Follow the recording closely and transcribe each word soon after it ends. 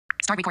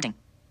Start recording.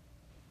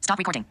 Stop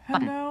recording.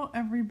 Button. Hello,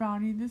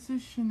 everybody. This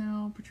is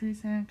Chanel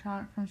Patrice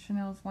Hancock from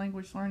Chanel's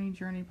Language Learning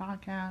Journey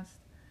podcast.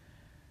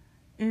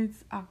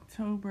 It's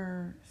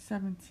October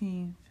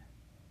 17th,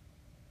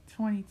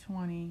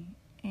 2020,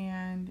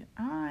 and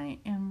I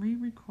am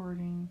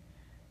re-recording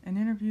an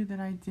interview that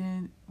I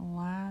did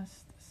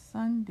last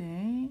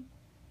Sunday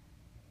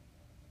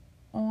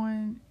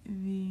on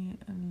the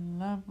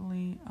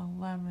lovely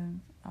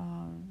 11th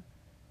of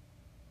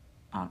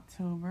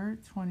October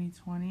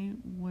 2020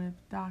 with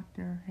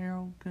Dr.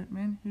 Harold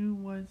Goodman, who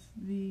was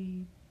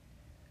the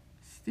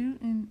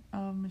student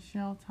of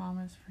Michelle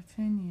Thomas for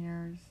 10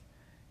 years,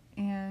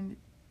 and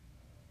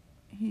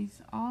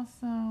he's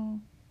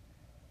also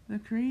the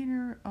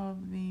creator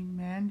of the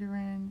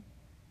Mandarin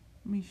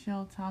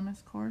Michelle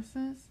Thomas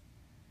courses.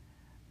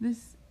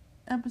 This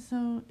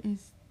episode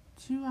is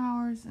 2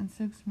 hours and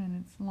 6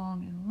 minutes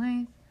long in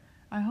length.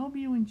 I hope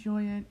you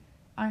enjoy it.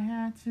 I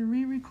had to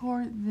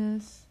re-record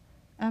this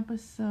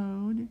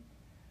episode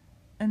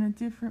in a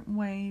different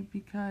way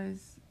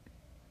because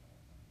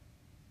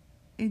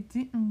it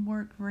didn't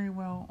work very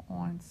well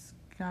on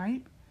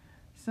Skype.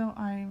 So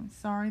I'm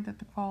sorry that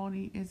the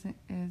quality isn't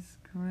as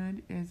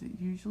good as it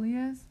usually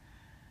is.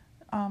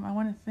 I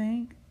want to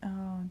thank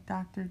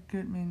Dr.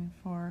 Goodman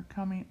for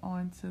coming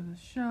on to the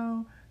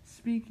show,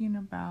 speaking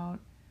about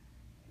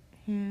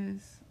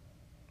his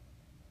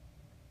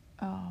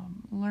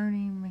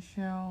learning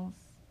Michelle's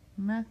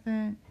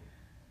method,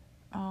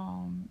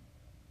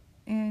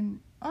 and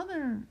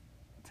other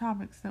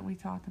topics that we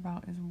talked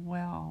about as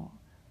well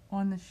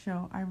on the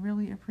show. I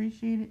really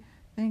appreciate it.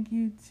 Thank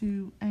you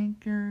to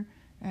Anchor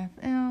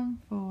FM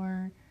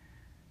for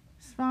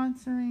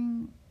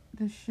sponsoring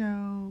the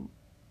show,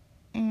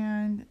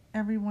 and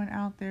everyone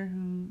out there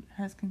who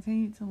has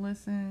continued to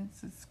listen,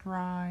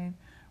 subscribe.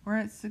 We're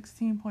at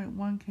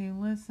 16.1k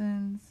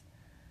listens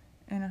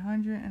in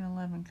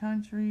 111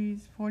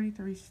 countries,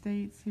 43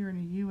 states here in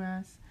the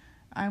U.S.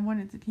 I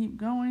wanted to keep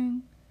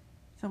going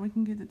so we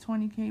can get to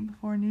 20k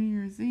before New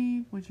Year's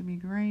Eve, which would be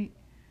great.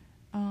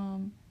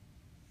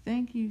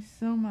 Thank you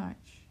so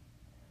much.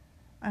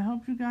 I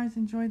hope you guys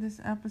enjoyed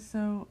this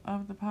episode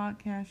of the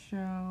podcast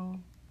show.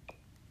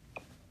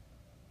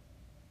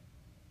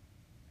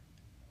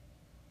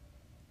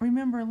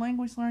 Remember,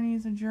 language learning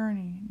is a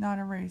journey, not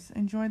a race.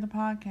 Enjoy the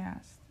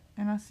podcast.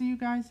 And I'll see you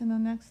guys in the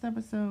next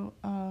episode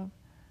of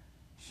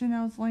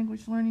Chanel's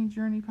Language Learning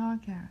Journey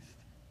podcast.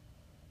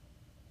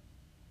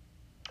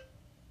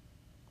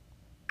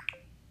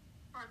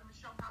 For the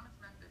Michelle Thomas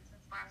method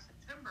since last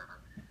September.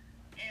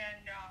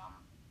 And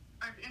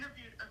I've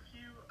interviewed a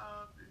few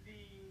of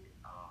the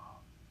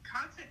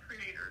content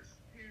creators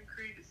who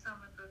created some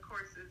of the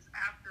courses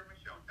after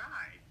Michelle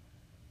died,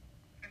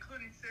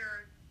 including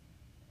Sarah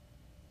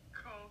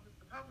Cole, who's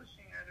the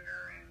publishing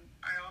editor, and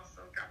I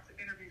also got to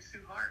interview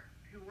Sue Hart,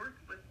 who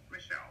worked with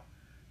Michelle.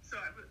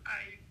 So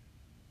I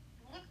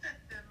looked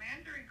at the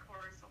Mandarin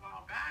course a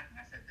while back,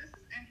 and I said, this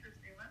is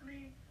interesting. Let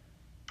me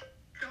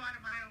go out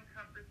of my own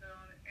comfort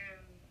zone and,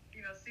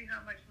 see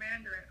how much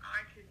Mandarin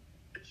I could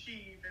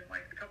achieve in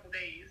like a couple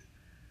days.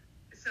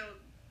 So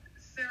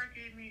Sarah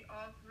gave me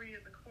all three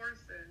of the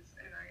courses,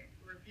 and I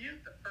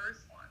reviewed the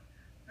first one.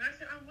 And I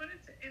said, I wanted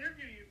to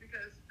interview you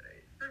because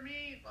for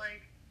me,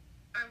 like,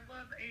 I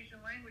love Asian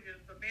languages,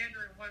 but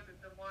Mandarin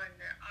wasn't the one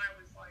that I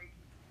was like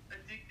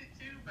addicted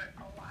to. But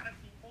a lot of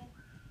people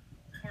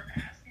were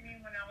asking me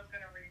when I was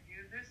going to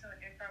review this and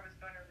if I was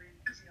going to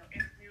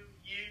interview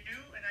you.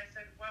 And I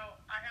said, well,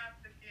 I have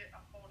to get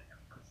a hold of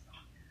him first.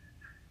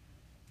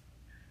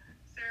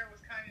 Sarah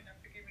was kind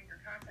enough to give me your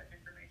contact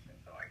information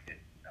so I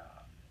could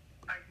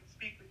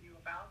speak with you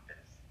about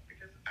this,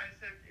 because I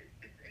said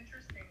it's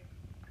interesting.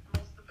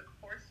 Most of the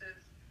courses,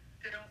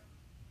 they don't,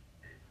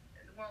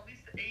 well, at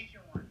least the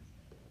Asian ones,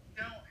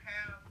 don't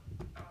have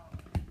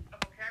a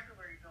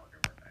vocabulary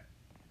builder with it.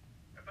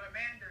 But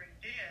Mandarin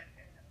did,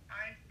 and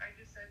I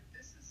just said,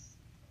 this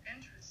is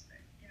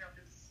interesting,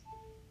 because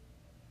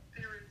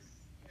there is,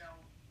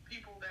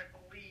 people that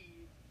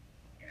believe,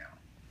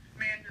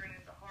 Mandarin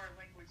is a hard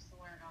language to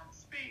learn how to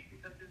speak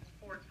because it's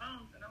 4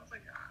 tones, and I was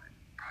like,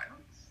 I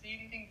don't see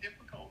anything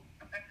difficult.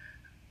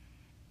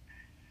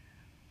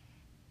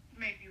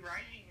 Maybe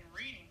writing and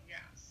reading,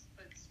 yes,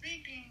 but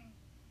speaking,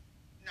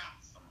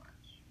 not so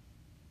much.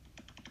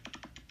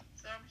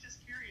 So I was just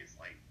curious,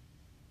 like,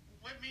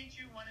 what made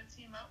you want to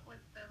team up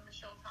with the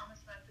Michelle Thomas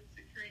method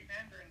to create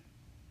Mandarin?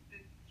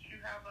 Did you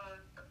have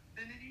a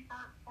affinity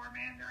for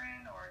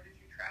Mandarin, or did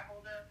you travel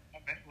to?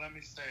 Let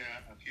me say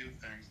a few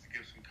things to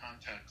give some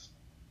context.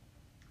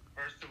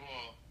 First of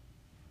all,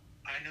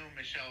 I knew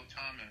Michelle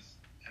Thomas,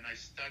 and I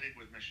studied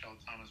with Michelle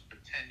Thomas for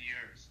 10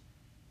 years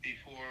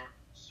before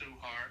Sue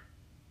Hart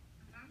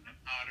and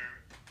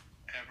Otter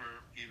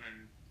ever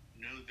even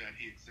knew that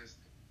he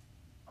existed.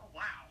 Oh,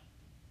 wow.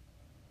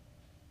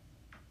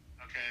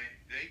 Okay,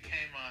 they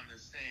came on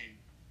the scene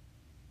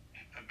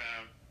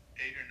about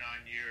 8 or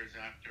 9 years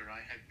after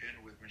I had been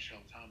with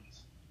Michelle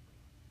Thomas.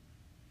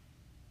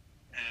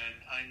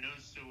 And I knew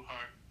Sue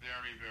Hart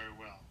very, very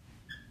well.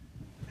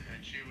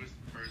 And she was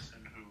the person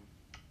who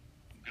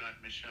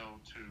got Michelle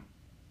to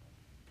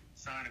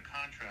sign a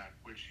contract,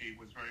 which he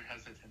was very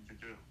hesitant to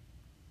do.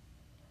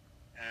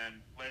 And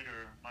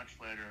later, much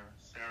later,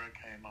 Sarah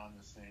came on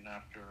the scene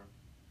after,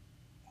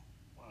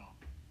 well,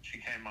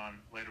 she came on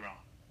later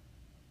on.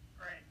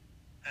 Right.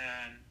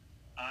 And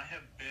I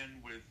have been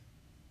with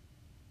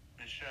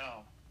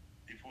Michel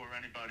before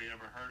anybody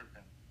ever heard of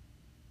him,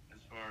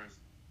 as far as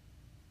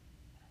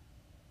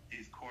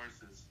these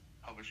courses,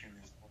 publishing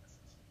these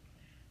courses.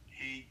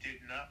 He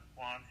did not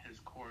want his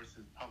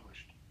courses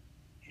published.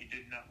 He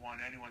did not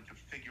want anyone to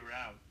figure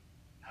out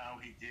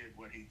how he did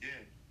what he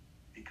did,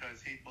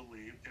 because he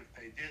believed if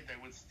they did, they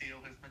would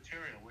steal his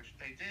material, which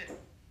they did.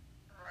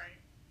 Right.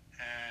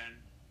 And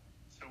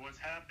so what's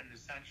happened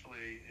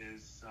essentially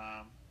is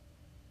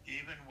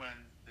even when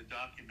the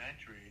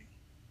documentary,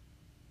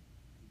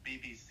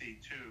 BBC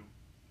Two,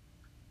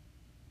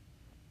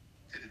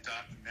 did a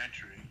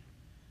documentary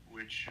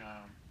which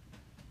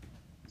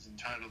is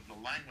entitled The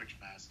Language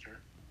Master,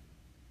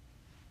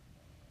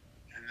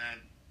 and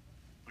that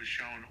was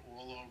shown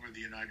all over the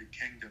United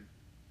Kingdom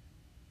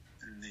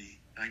in the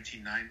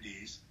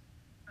 1990s,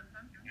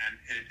 and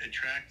it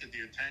attracted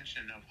the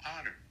attention of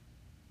Hodder.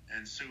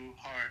 And Sue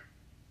Hart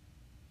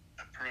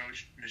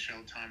approached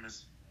Michel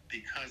Thomas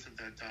because of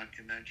that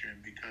documentary,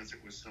 and because it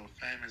was so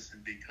famous,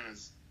 and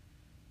because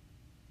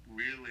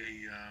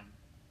really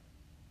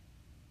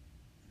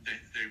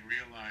they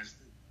realized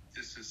that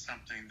this is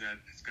something that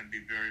is going to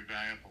be very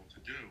valuable to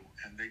do,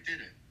 and they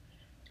did it.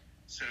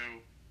 So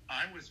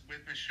I was with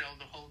Michel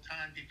the whole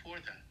time before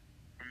that,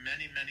 for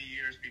many, many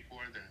years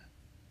before that,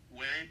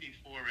 way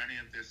before any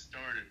of this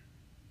started.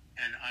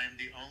 And I'm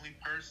the only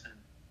person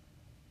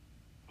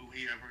who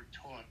he ever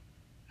taught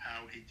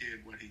how he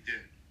did what he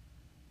did.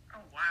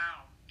 Oh,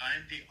 wow.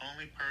 I'm the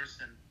only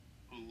person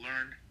who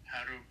learned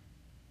how to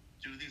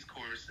do these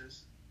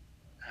courses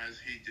as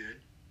he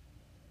did,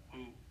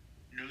 who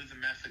knew the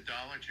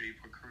methodology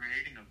for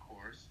creating a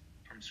course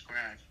from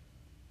scratch,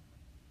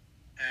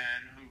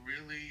 and who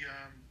really,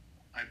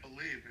 I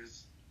believe,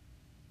 is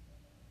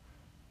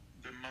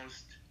the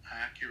most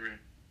accurate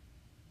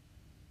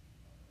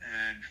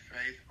and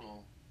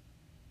faithful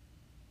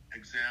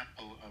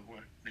example of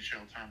what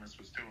Michel Thomas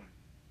was doing.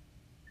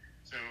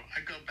 So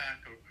I go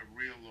back a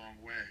real long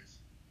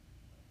ways.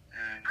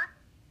 And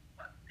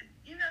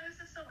this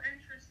is so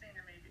interesting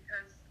to me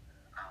because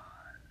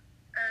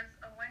as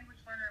a language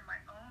learner in my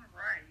own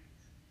right,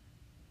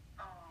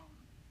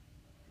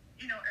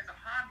 as a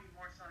hobby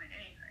more so than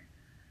anything,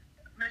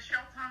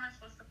 Michel Thomas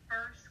was the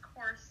first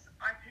course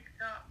I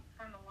picked up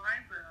from the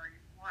library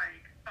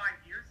like 5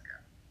 years ago.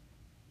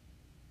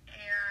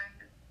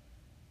 And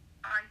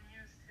I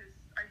used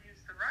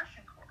the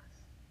Russian course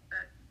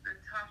that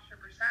Tasha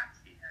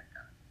Brzezinski had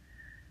done.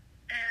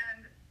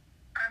 And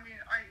I mean,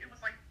 it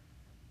was like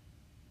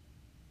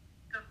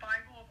the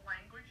Bible of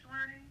language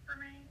learning for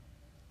me.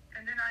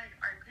 And then I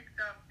picked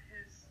up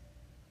his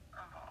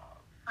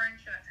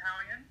French and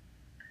Italian,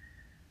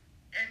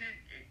 and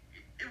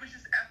it was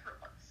just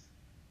effortless,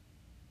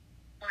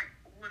 like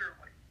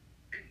literally,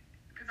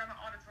 because I'm an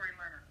auditory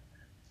learner.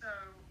 So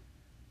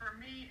for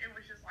me, it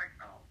was just like,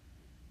 oh,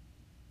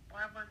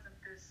 why wasn't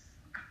this?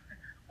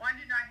 Why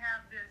didn't I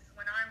have this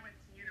when I went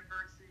to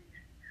university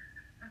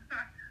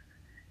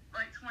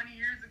like 20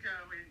 years ago,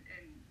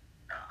 and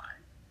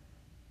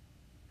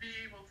be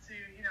able to,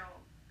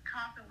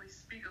 confidently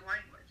speak a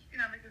language,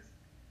 because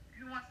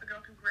who wants to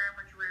go through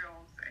grammar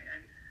drills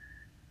and,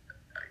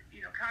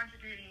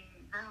 conjugating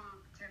verb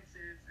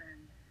tenses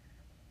and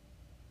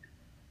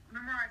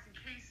memorizing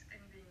case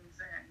endings,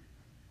 and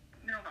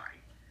nobody.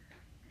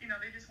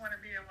 They just want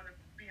to be able to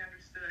be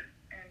understood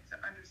and to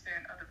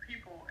understand other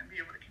people and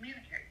be able to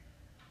communicate.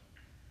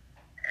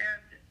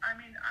 And, I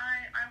mean,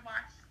 I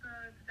watched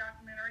the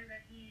documentary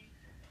that he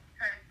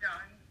had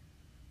done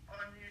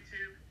on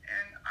YouTube,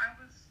 and I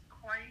was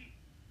quite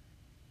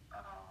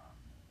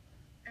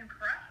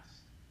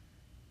impressed,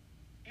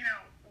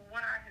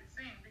 what I had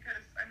seen,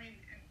 because, I mean,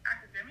 in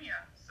academia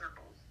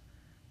circles,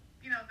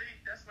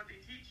 that's what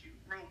they teach you,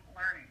 rote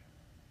learning.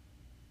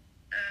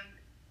 And,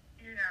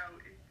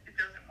 it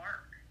doesn't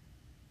work.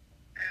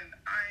 And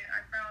I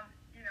found,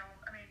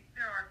 I mean,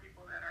 there are people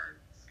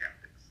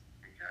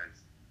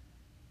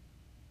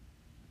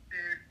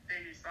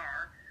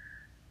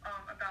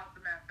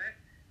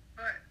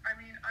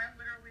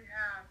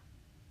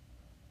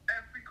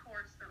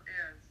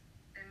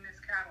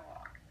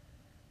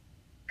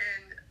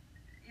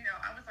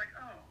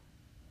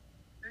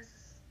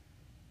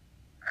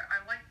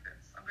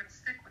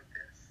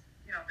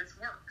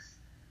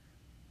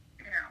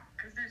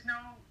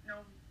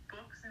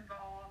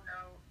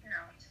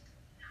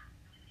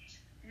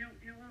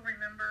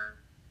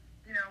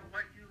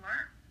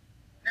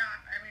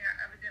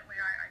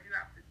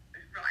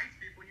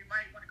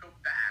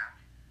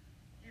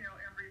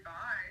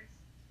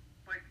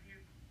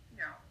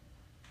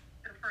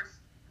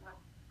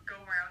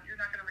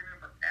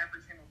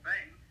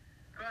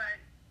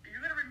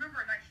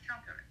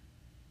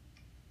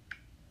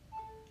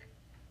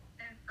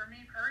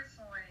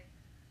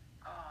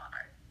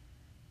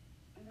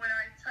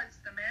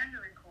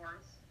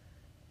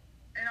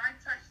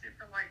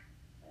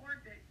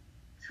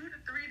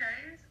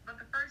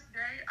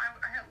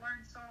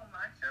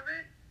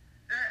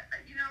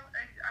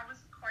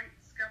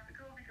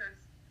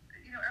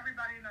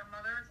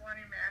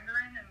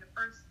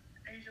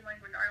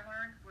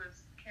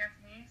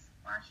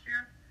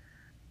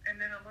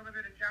then a little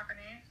bit of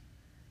Japanese,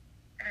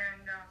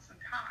 and some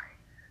Thai.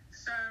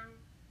 So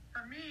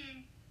for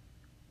me,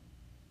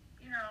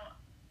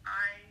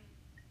 I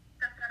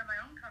stepped out of my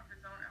own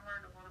comfort zone and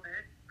learned a little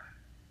bit.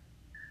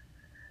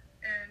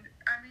 And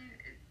I mean,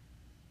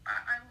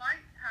 I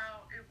liked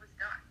how it was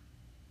done.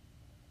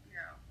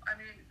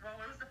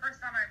 It was the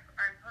first time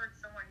I've heard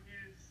someone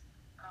use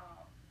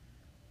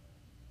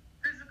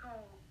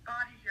physical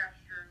body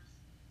gestures,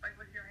 like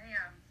with your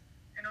hands,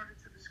 in order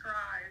to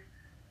describe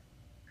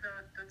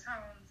the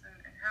tones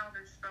and how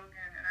they're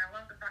spoken. And I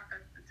love the fact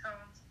that the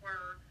tones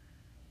were,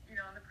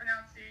 and the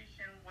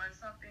pronunciation was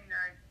something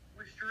that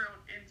was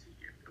drilled into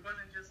you. It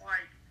wasn't just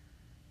like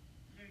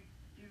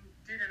you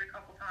did it a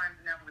couple times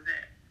and that was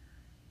it.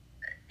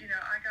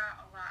 I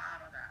got a lot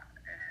out of that.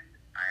 And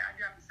I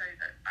do have to say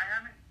that I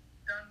haven't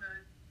done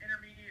the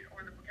intermediate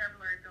or the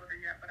vocabulary builder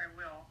yet, but I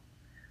will.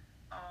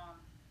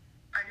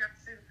 I do have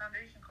to say the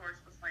foundation course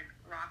was like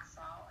rock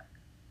solid.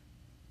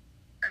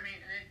 I mean,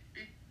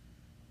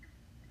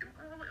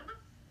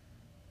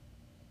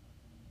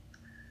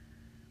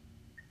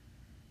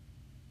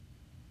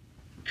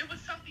 it was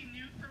something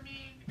new for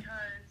me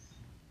because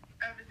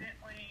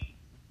evidently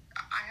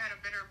I had a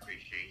better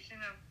appreciation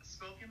of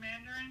spoken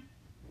Mandarin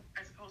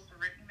as opposed to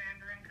written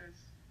Mandarin,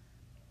 because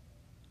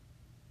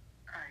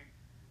I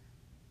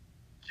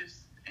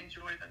just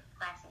enjoy the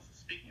process of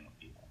speaking with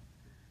people.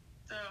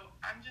 So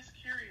I'm just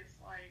curious,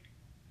 like,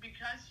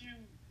 because you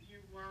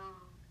were,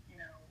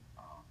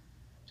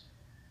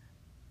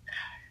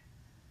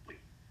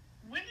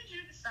 when did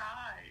you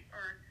decide,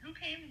 or who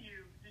came to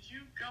you? Did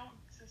you go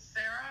to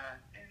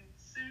Sarah and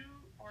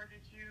Sue, or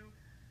did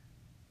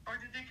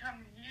they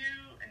come to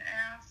you and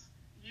ask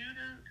you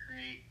to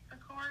create the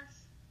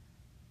course?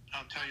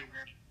 I'll tell you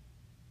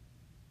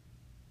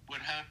what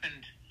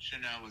happened,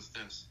 Chanel, was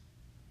this.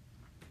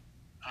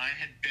 I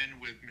had been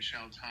with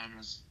Michelle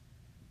Thomas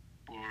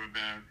for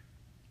about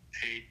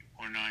 8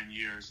 or 9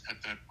 years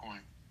at that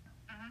point.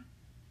 Mm-hmm.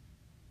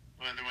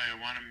 By the way, I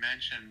want to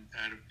mention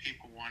that if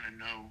people want to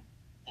know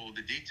all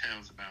the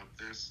details about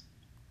this,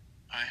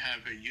 I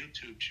have a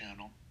YouTube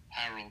channel,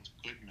 Harold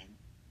Goodman,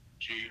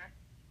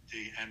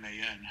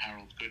 G-D-M-A-N,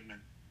 Harold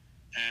Goodman.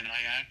 And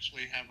I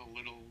actually have a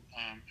little,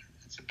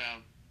 it's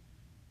about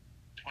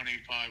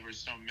 25 or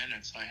so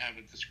minutes. I have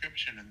a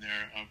description in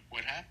there of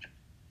what happened.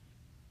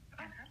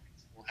 Okay.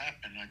 What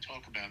happened? I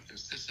talk about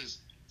this. This is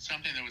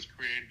something that was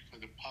created for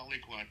the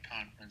Polyglot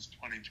Conference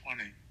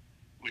 2020,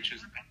 which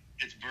is,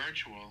 it's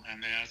virtual,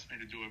 and they asked me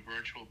to do a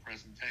virtual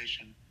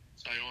presentation.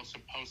 So I also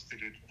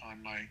posted it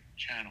on my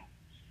channel.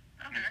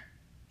 Okay.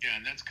 Yeah,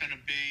 and that's going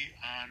to be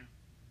on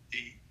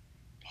the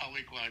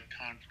Polyglot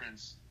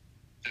Conference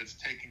that's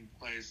taking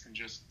place in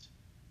just,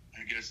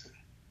 I guess,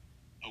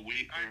 a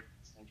week or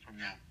so from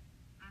now.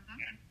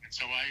 Mm-hmm. And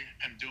so I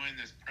am doing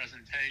this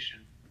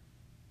presentation,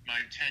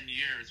 my 10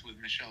 years with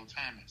Michelle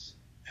Thomas.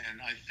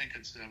 And I think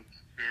it's a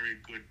very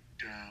good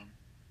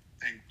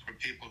thing for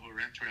people who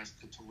are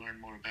interested to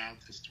learn more about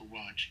this to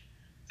watch.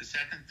 The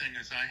second thing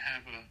is I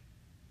have a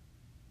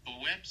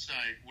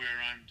website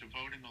where I'm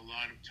devoting a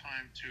lot of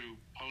time to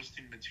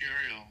posting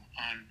material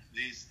on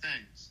these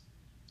things.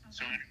 Okay.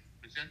 So anyone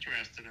who's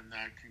interested in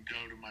that can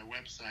go to my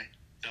website,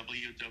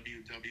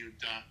 www.learnitarium,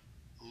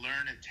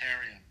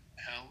 Learnetarium,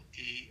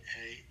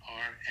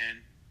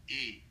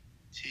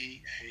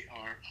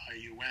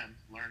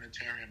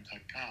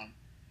 learnitarium.com,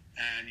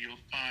 and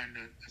you'll find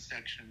a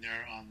section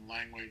there on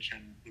language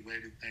and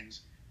related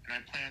things. And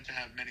I plan to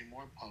have many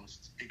more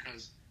posts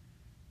because,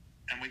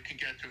 and we can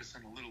get to this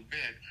in a little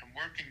bit, I'm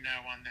working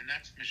now on the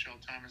next Michelle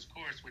Thomas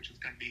course, which is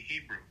going to be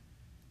Hebrew.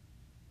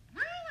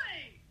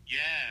 Really?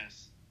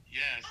 Yes.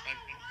 Oh,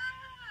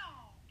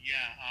 wow.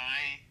 Yeah,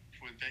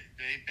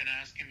 they've been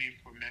asking me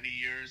for many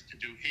years to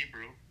do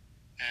Hebrew,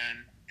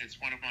 and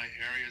it's one of my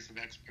areas of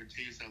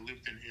expertise. I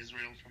lived in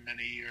Israel for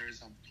many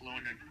years. I'm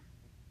fluent in,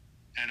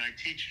 and I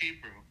teach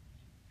Hebrew.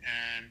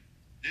 And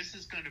this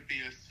is going to be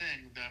a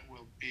thing that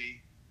will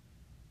be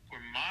for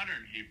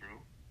modern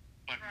Hebrew,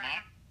 but right.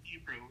 Modern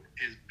Hebrew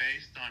is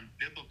based on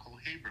biblical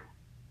Hebrew.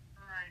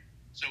 Right.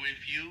 So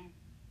if you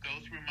go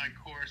through my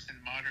course in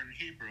modern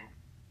Hebrew,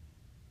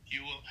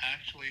 you will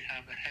actually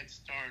have a head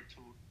start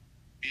to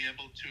be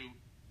able to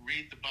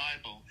read the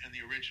Bible in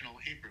the original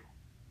Hebrew.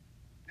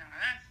 No,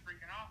 that's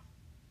freaking awesome.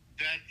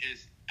 That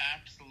is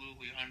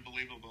absolutely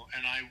unbelievable,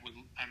 and I'm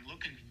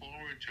looking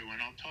forward to,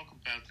 and I'll talk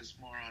about this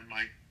more on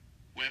my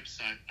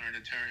website,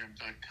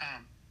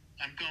 learnitarium.com.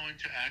 I'm going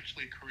to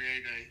actually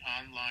create an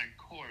online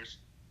course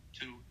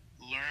to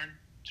learn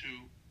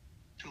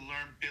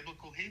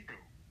biblical Hebrew.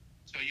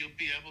 So you'll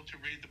be able to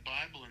read the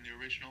Bible in the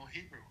original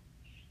Hebrew.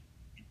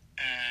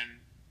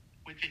 And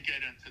we can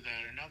get into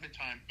that another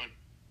time, but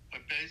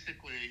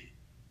basically,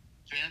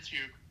 to answer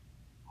your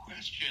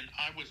question,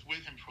 I was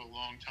with him for a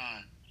long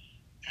time,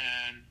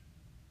 and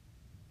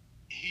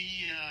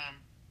he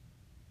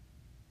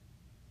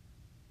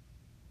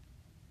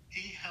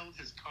held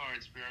his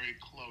cards very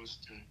close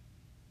to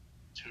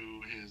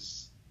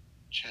his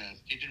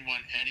chest. He didn't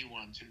want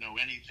anyone to know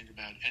anything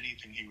about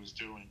anything he was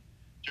doing.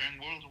 During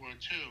World War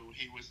II,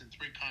 he was in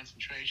 3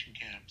 concentration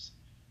camps.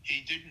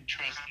 He didn't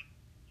trust.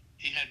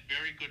 He had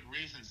very good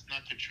reasons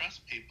not to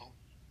trust people,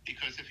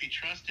 because if he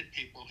trusted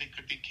people, he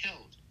could be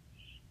killed.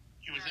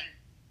 He was, Right.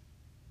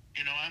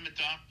 you know, I'm a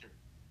doctor.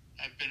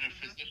 I've been a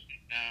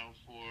physician now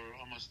for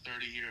almost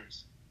 30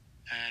 years.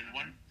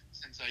 And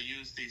since I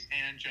use these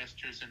hand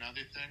gestures and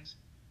other things,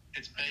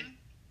 it's based on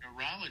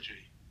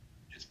neurology.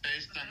 It's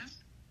based on,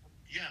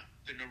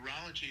 the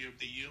neurology of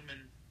the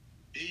human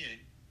being.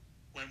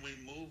 When we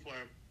move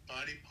our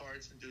body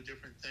parts and do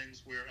different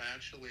things, we're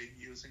actually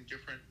using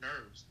different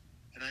nerves.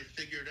 And I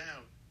figured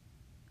out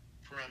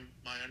from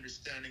my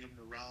understanding of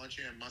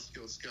neurology and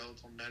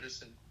musculoskeletal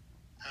medicine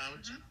how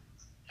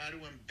to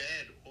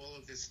embed all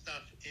of this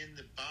stuff in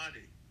the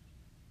body.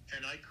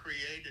 And I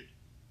created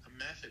a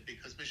method,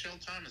 because Michel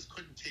Thomas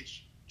couldn't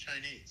teach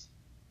Chinese.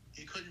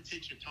 He couldn't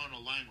teach a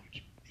tonal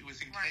language. He was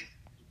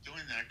incapable of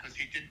doing that because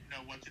he didn't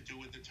know what to do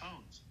with the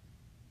tones.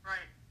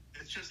 Right.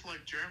 It's just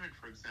like German,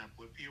 for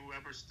example. If you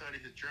ever study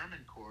the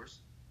German course,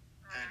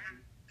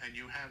 and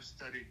you have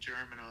studied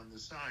German on the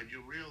side,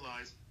 you'll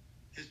realize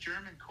his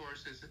German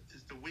course is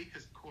the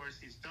weakest course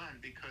he's done,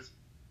 because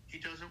he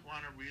doesn't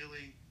want to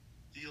really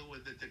deal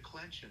with the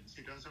declensions.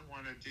 He doesn't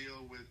want to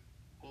deal with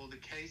all the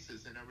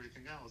cases and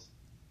everything else,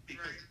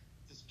 because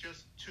it's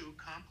just too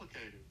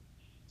complicated.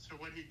 So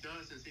what he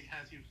does is he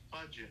has you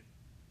fudge it.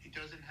 He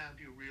doesn't have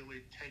you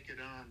really take it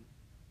on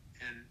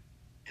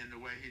in the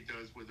way he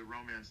does with the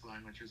Romance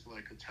languages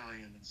like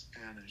Italian and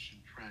Spanish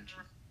and French.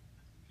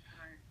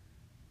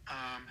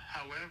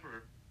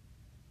 However,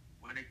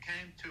 when it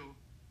came to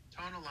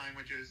tonal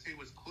languages, he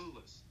was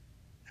clueless,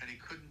 and he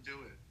couldn't do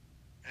it.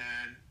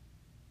 And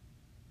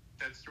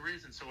that's the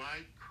reason. So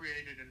I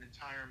created an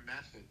entire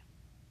method,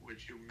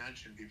 which you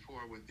mentioned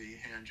before, with the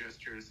hand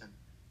gestures and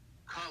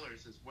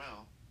colors as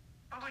well.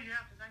 Oh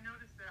yeah, because I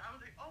noticed that. I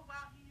was like, oh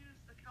wow, he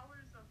used the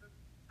colors of the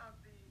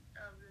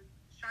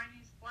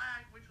Chinese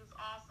flag, which was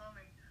awesome,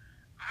 and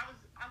I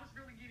was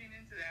really getting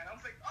into that. I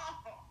was like,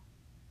 oh.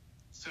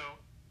 So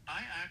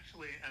I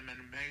actually am an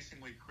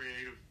amazingly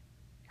creative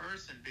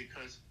person,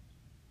 because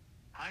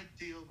I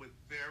deal with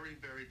very,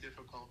 very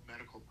difficult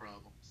medical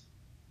problems.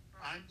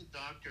 I'm the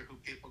doctor who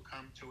people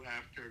come to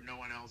after no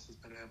one else has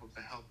been able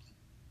to help them.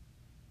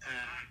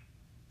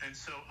 And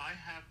so I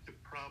have to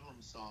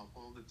problem solve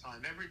all the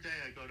time. Every day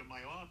I go to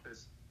my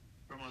office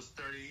for almost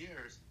 30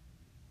 years,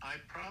 I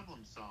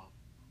problem solve.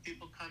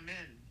 People come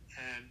in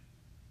and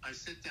I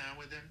sit down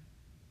with them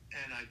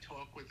and I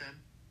talk with them,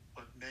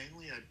 but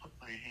mainly I put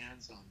my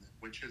hands on them,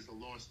 which is a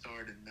lost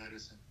art in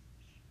medicine.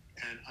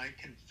 And I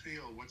can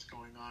feel what's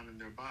going on in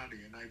their body,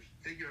 and I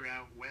figure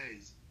out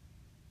ways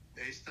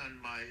based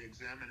on my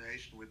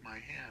examination with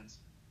my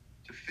hands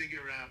to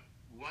figure out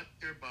what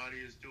their body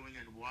is doing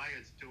and why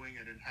it's doing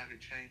it and how to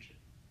change it.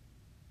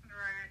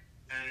 Right.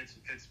 And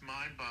it's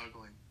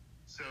mind-boggling.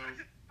 So I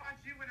just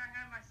watched you when I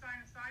had my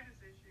sinusitis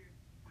issue.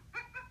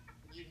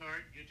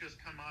 sweetheart, you just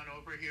come on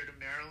over here to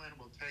Maryland.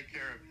 We'll take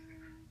care of you.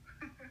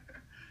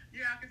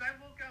 Yeah, because I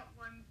woke up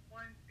when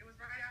it was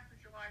right after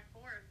July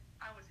 4th.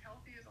 I was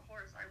healthy as a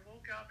horse. I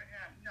woke up and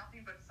had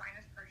nothing but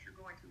sinus pressure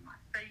going through my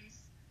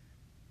face,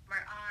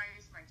 my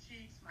eyes, my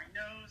cheeks, my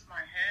nose,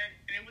 my head,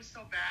 and it was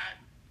so bad.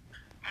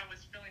 I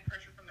was feeling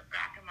pressure from the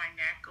back of my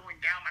neck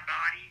going down my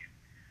body.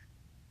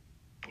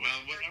 Well,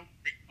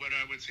 what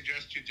I would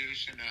suggest you do,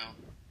 Chanel,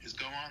 is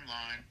go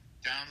online,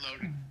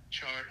 download a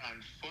chart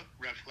on foot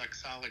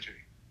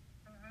reflexology.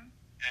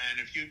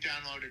 And if you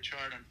download a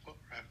chart on foot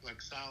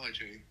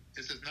reflexology,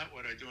 this is not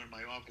what I do in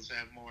my office. I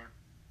have more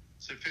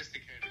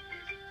sophisticated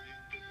ways of dealing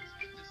with this.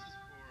 But this is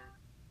for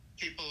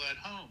people at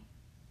home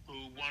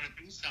who want to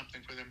do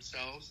something for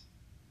themselves.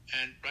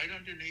 And right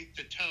underneath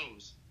the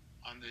toes,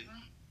 on the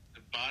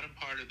bottom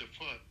part of the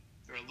foot,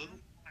 there are little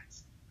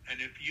points. And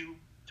if you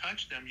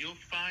touch them,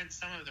 you'll find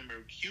some of them are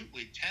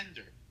acutely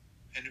tender.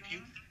 And if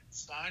you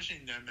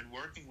massaging them and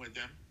working with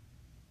them,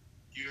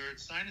 your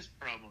sinus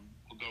problem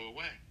will go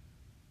away.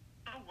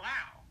 Oh,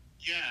 wow.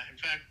 Yeah, in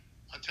fact,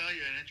 I'll tell you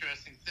an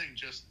interesting thing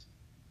just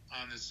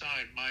on the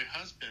side. My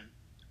husband,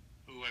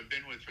 who I've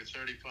been with for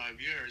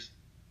 35 years,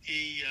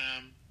 he's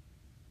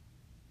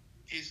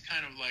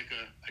kind of like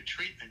a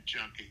treatment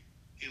junkie.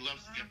 He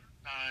loves to get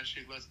massage.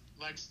 He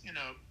likes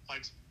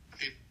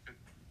people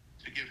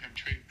to give him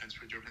treatments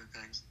for different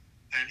things.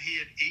 And he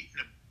had eaten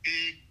a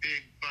big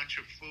bunch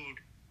of food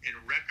in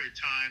record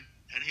time,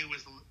 and he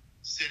was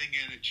sitting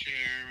in a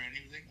chair, and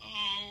he was like,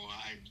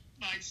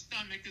 my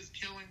stomach is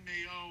killing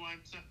me.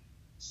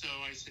 So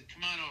I said,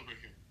 come on over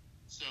here.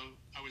 So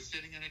I was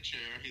sitting in a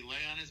chair. He lay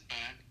on his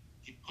back.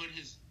 He put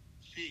his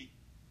feet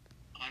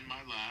on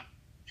my lap,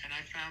 and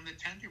I found the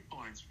tender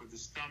points for the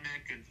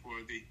stomach and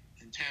for the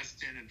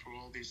intestine and for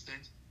all these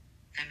things.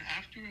 And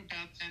after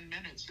about 10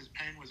 minutes, his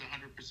pain was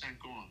 100%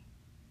 gone.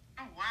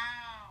 Oh,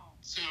 wow.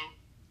 So,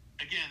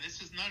 again, this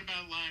is not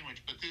about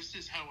language, but this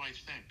is how I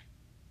think.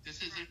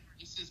 This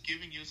is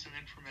giving you some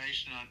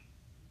information on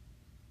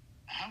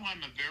how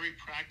I'm a very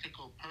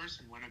practical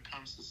person when it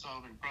comes to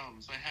solving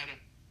problems. I had a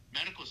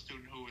medical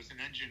student who was an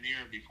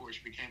engineer before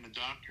she became a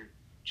doctor,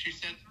 She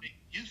said to me,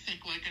 "You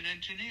think like an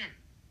engineer.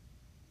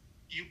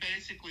 You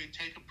basically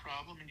take a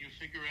problem and you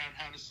figure out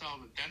how to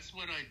solve it." That's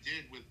what I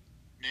did with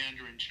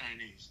Mandarin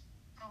Chinese.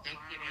 Oh, That's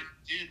what I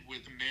did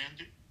with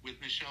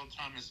Michelle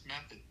Thomas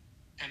method.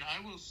 And I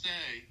will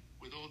say,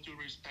 with all due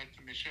respect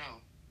to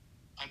Michelle,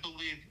 I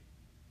believe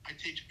I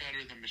teach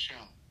better than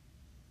Michelle.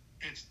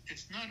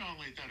 It's not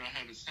only that I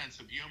have a sense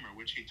of humor,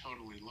 which he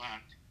totally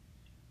lacked.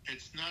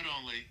 It's not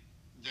only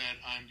that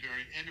I'm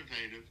very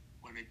innovative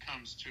when it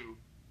comes to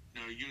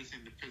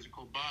using the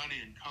physical body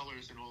and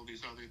colors and all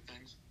these other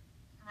things.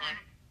 Right.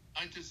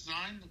 But I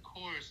designed the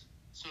course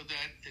so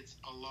that it's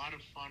a lot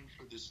of fun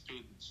for the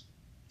students,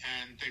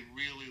 and they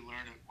really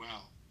learn it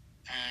well.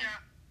 And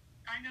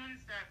Yeah, I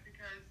noticed that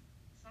because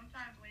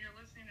sometimes when you're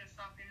listening to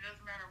something, it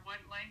doesn't matter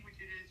what language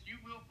it is, you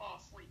will fall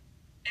asleep.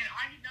 And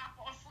I did not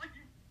fall asleep.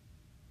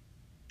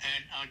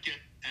 and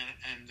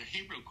and the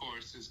Hebrew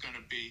course is going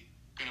to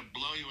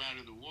blow you out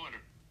of the water.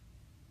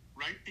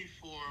 Right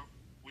before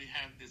we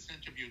have this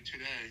interview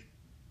today,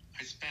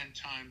 I spent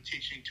time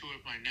teaching two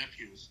of my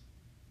nephews.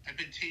 I've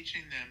been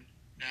teaching them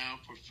now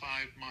for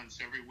 5 months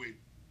every week,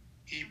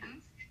 Hebrew.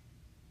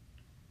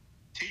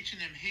 Teaching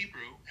them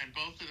Hebrew, and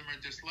both of them are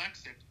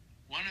dyslexic.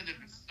 One of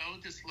them is so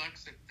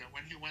dyslexic that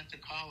when he went to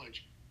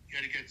college, he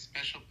had to get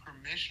special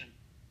permission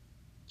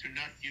to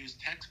not use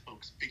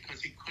textbooks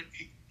because he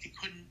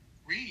couldn't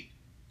read,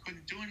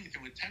 couldn't do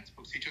anything with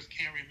textbooks. He just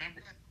can't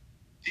remember.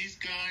 These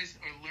guys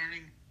are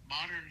learning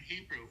modern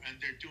Hebrew, and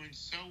they're doing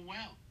so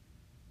well.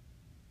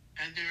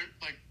 And they're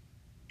like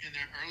in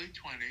their early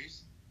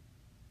 20s,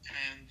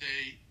 and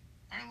they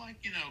are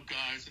like,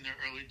 guys in their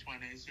early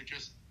 20s who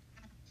just,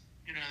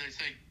 they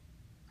say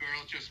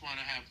girls just want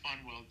to have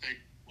fun. Well, they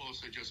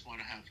also just want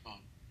to have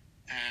fun.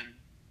 And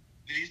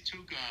these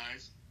two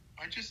guys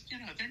are just, they're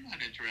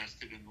not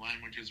interested in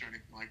languages or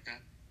anything like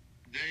that.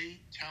 They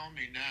tell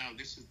me now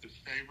this is the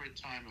favorite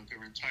time of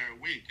their entire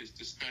week is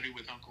to study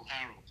with Uncle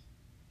Harold.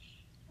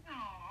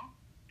 Aww.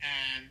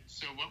 And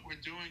so what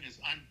we're doing is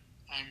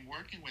I'm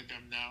working with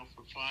them now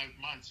for 5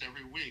 months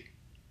every week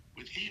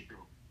with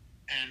Hebrew.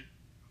 And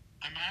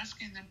I'm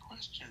asking them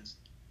questions.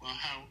 Well,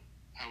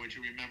 how would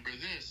you remember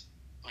this?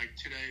 Like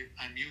today,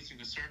 I'm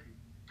using a certain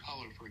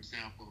color, for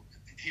example.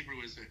 Hebrew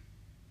is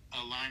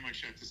a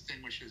language that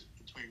distinguishes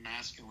between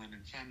masculine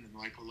and feminine,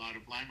 like a lot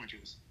of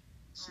languages,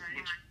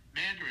 which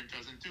Mandarin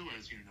doesn't do,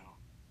 as you know.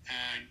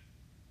 And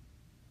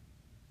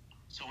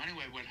so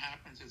anyway, what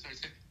happens is I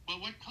said, well,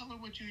 what color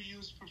would you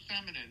use for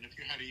feminine if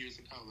you had to use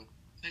a color?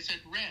 And they said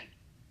red.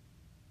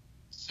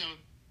 So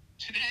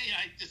today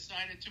I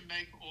decided to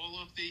make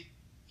all of the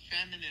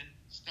feminine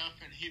stuff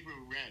in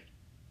Hebrew red.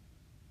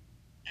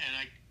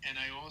 And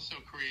I also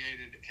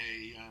created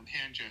a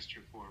hand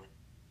gesture for it.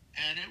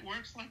 And it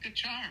works like a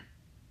charm.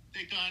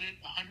 They got it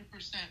 100%.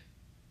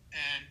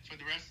 And for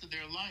the rest of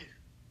their life,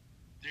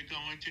 they're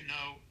going to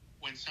know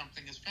when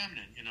something is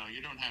feminine.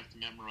 You don't have to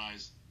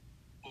memorize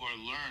or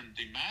learn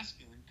the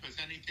masculine, because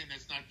anything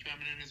that's not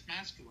feminine is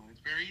masculine.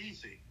 It's very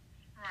easy.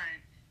 Right.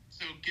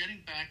 So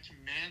getting back to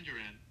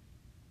Mandarin,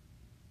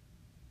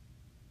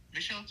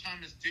 Michelle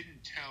Thomas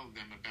didn't tell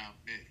them about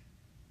me.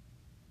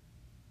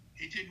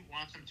 He didn't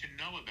want them to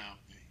know about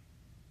me.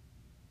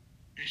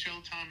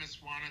 Michelle Thomas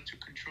wanted to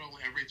control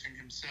everything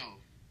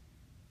himself.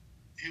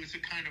 He was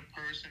the kind of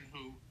person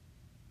who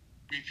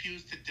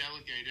refused to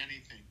delegate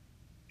anything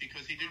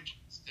because he didn't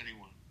trust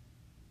anyone.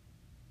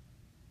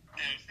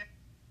 And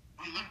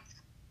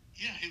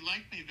he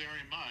liked me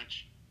very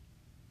much.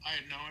 I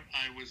had known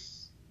I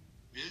was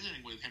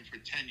visiting with him for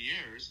 10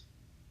 years,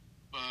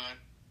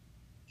 but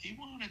he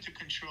wanted to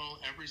control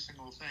every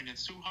single thing. And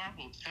Sue Hart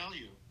will tell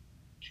you,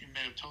 she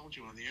may have told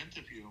you in the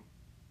interview,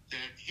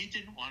 that he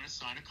didn't want to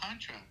sign a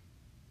contract.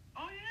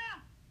 Oh, yeah.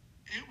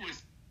 It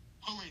was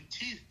pulling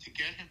teeth to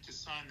get him to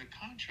sign the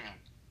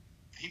contract.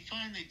 He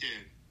finally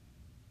did.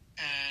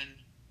 And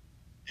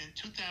in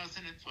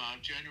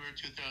 2005, January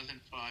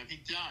 2005, he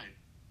died.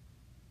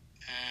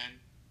 And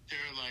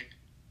they're like,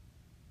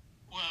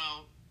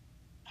 well,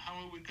 how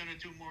are we going to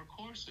do more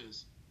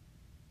courses?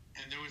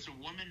 And there was a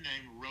woman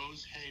named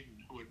Rose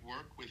Hayden who had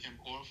worked with him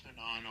off and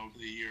on over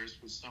the years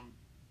with some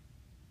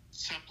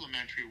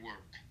supplementary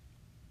work.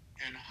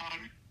 And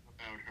Hart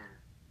about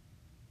her.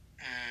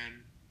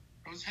 And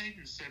Rose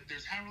Hayden said,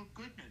 there's Harold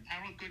Goodman.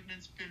 Harold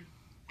Goodman's been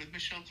with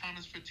Michelle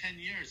Thomas for 10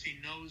 years. He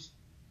knows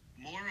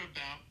more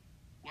about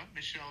what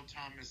Michelle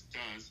Thomas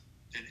does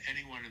than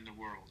anyone in the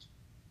world.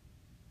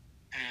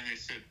 And they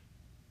said,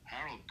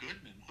 Harold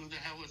Goodman? Who the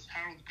hell is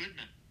Harold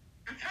Goodman?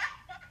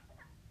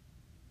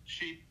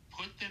 She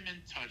put them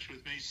in touch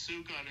with me.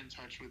 Sue got in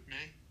touch with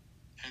me.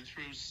 And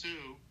through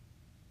Sue,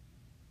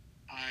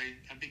 I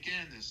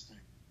began this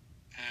thing.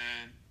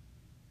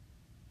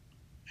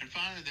 And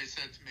finally they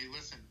said to me,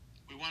 listen,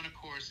 we want a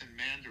course in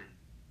Mandarin.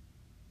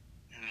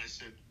 And I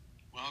said,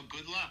 well,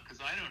 good luck,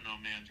 because I don't know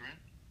Mandarin.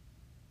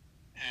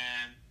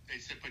 And they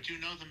said, but you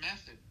know the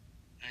method.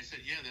 And I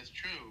said, yeah, that's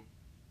true.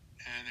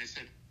 And they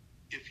said,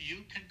 if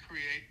you can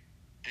create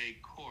a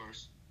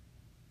course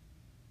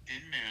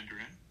in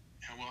Mandarin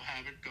and we'll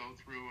have it go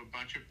through a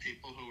bunch of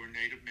people who are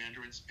native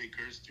Mandarin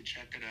speakers to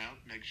check it out,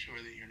 make sure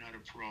that you're not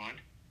a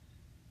fraud.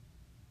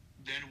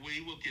 Then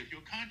we will give you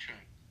a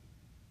contract.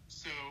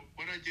 So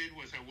what I did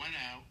was I went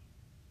out,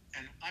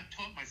 and I've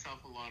taught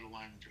myself a lot of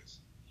languages.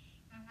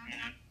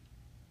 And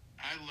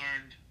I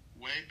learned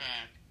way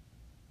back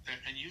that,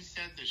 and you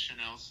said this,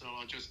 Chanel, so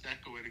I'll just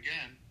echo it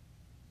again.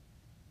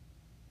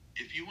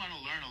 If you want to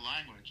learn a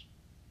language,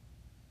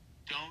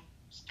 don't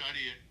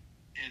study it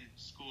in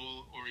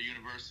school or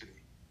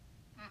university.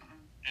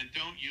 And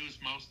don't use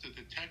most of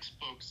the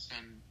textbooks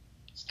and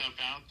stuff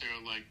out there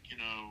like,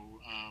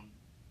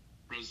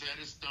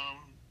 Rosetta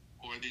Stone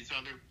or these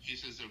other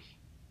pieces of,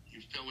 you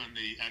fill in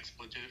the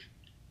expletive.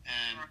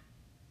 And,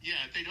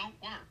 they don't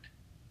work.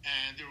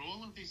 And there are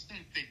all of these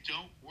things. They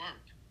don't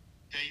work.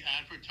 They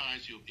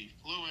advertise you'll be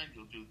fluent,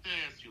 you'll do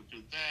this, you'll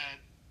do that.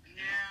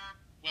 Yeah.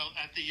 Well,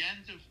 at the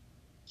end of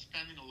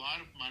spending a lot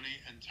of money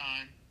and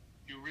time,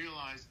 you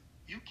realize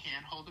you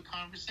can't hold a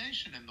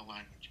conversation in the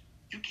language.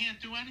 You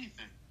can't do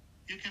anything.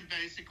 You can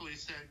basically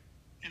say,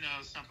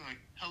 something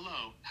like,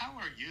 hello, how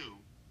are you?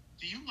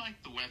 Do you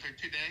like the weather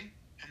today?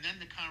 And then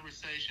the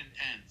conversation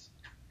ends.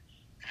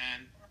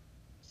 And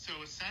so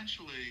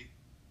essentially,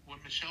 what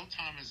Michelle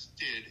Thomas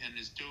did and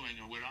is doing,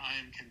 or what I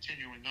am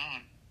continuing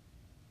on,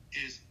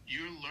 is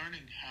you're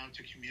learning how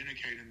to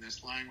communicate in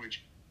this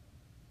language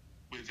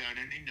without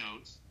any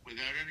notes,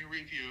 without any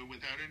review,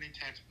 without any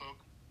textbook.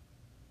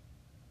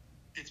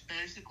 It's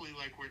basically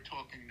like we're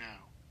talking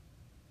now.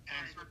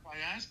 And so if I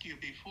asked you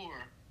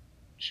before,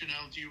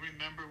 Chanel, do you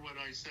remember what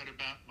I said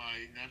about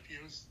my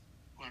nephews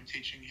who I'm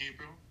teaching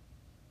Hebrew?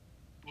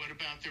 What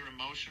about their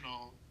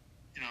emotional,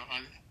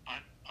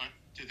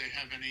 do they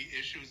have any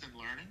issues in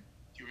learning?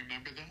 Do you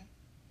remember that?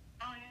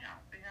 Oh, yeah.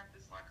 They have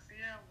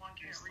dyslexia. One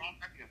can't read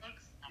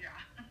textbooks. Yeah.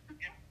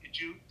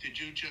 Did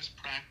you just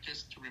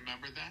practice to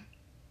remember that?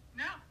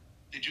 No.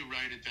 Did you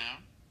write it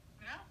down?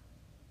 No.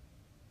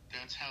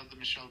 That's how the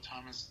Michelle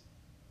Thomas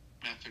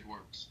method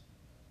works.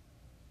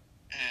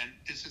 And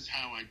this is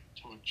how I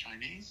taught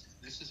Chinese.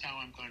 This is how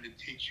I'm going to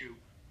teach you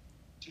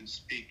to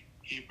speak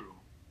Hebrew.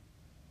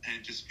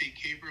 And to speak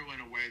Hebrew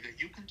in a way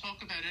that you can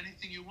talk about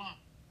anything you want.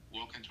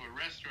 Walk into a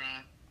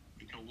restaurant.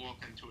 You can walk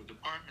into a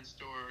department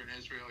store in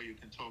Israel. You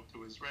can talk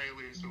to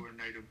Israelis who are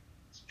native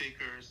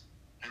speakers.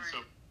 And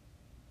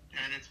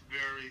and it's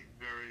very,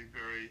 very,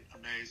 very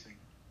amazing.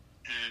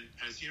 And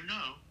as you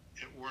know,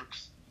 it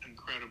works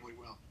incredibly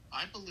well.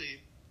 I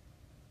believe,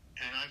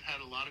 and I've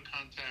had a lot of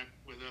contact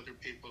with other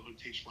people who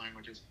teach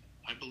languages,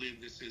 I believe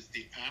this is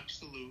the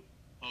absolute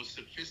most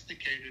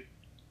sophisticated,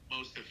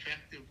 most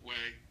effective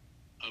way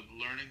of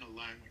learning a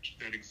language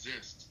that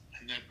exists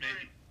and that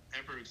maybe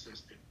ever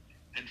existed.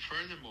 And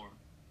furthermore,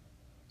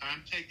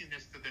 I'm taking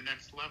this to the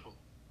next level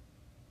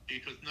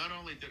because not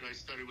only did I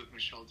study with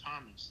Michelle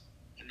Thomas,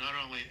 and not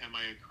only am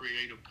I a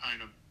creative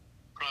kind of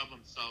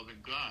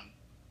problem-solving guy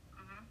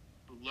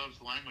who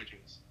loves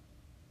languages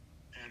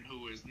and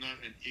who is not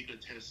an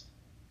egotist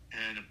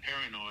and a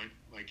paranoid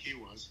like he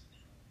was,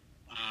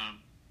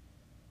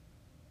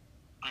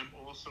 I'm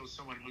also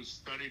someone who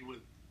studied with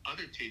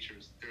other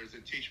teachers. There's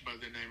a teacher by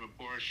the name of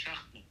Boris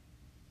Schachman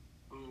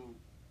who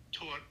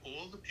taught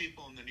all the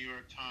people in the New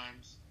York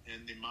Times,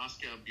 in the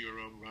Moscow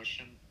Bureau,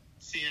 Russian.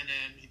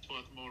 CNN, he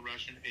taught them all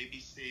Russian.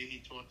 ABC,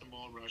 he taught them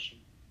all Russian.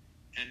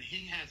 And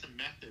he has a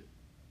method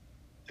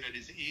that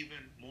is even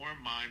more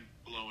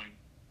mind-blowing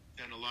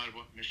than a lot of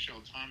what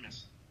Michelle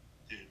Thomas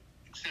did,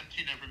 except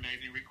he never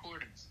made any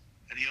recordings,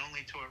 and he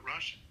only taught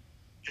Russian.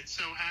 It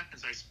so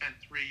happens I spent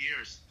 3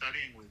 years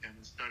studying with him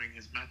and studying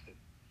his method.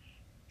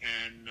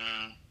 And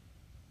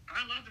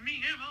I'd love to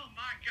meet him. Oh,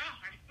 my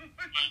God.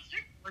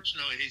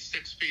 Unfortunately, he's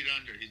 6 feet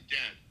under. He's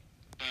dead.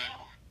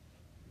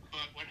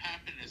 But what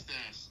happened is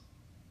this.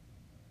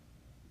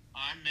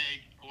 I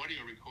made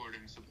audio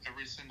recordings of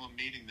every single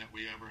meeting that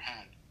we ever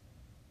had.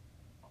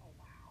 Oh,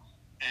 wow.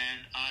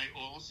 And I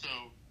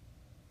also,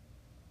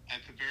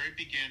 at the very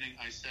beginning,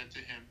 I said to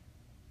him,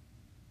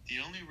 the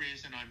only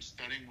reason I'm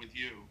studying with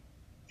you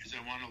is I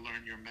want to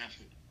learn your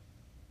method.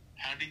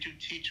 How did you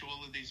teach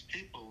all of these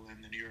people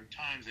in the New York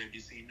Times,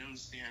 ABC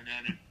News,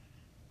 CNN,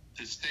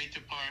 the State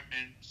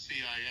Department,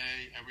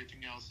 CIA,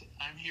 everything else?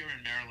 I'm here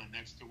in Maryland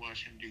next to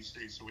Washington,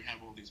 D.C., so we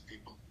have all these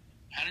people.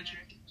 How did you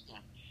teach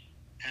them?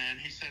 And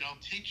he said,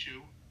 I'll teach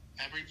you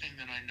everything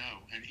that I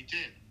know. And he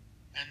did.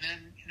 And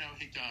then,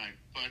 he died.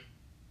 But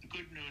the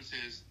good news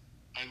is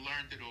I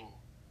learned it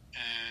all.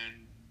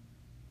 And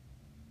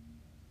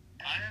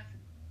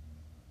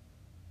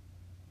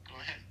go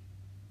ahead.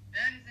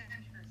 That is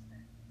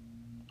interesting.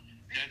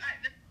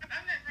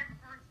 I'm that type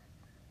of person.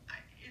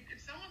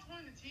 If someone's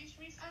wanting to teach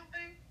me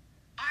something,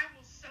 I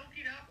will soak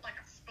it up like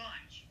a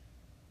sponge.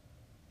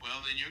 Well,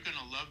 then you're going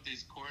to love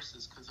these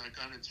courses because I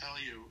got to tell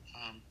you,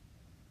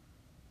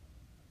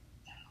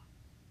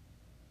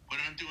 what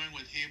I'm doing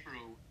with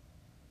Hebrew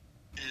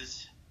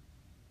is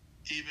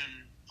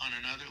even on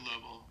another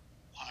level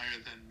higher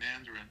than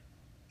Mandarin.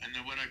 And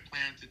then what I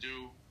plan to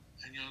do,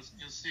 and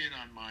you'll see it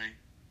on my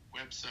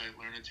website,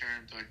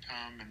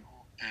 learnitarian.com,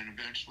 and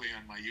eventually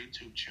on my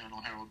YouTube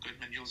channel, Harold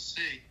Goodman, you'll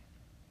see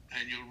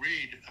and you'll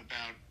read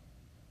about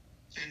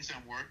things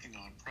I'm working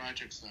on,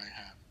 projects I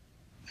have.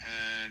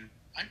 And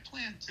I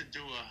plan to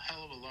do a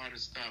hell of a lot of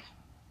stuff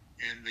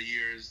in the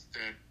years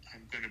that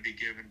I'm going to be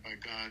given by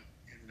God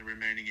in the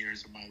remaining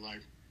years of my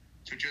life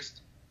to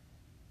just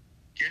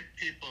get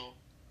people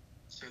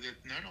so that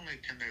not only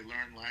can they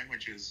learn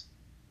languages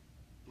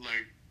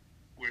like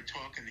we're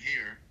talking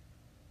here,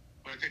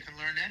 but they can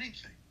learn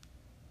anything.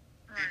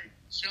 Right.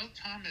 The Michelle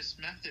Thomas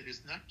method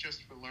is not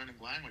just for learning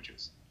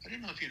languages. I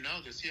don't know if you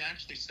know this. He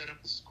actually set up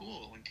a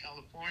school in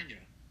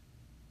California,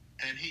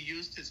 and he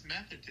used his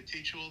method to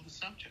teach all the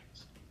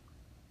subjects.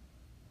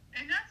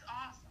 And that's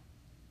awesome.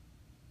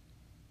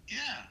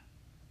 Yeah.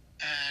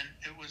 And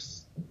it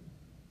was,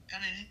 I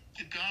mean,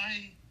 the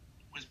guy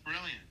was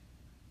brilliant.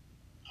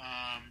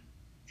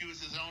 He was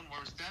his own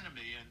worst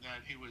enemy in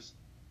that he was,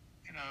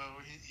 you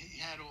know, he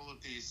had all of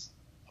these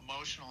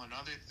emotional and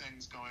other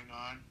things going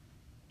on,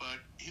 but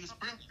he was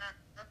brilliant.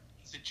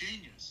 He's a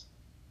genius.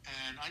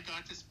 And I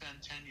got to spend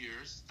 10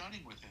 years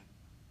studying with him.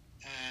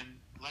 And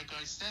like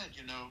I said,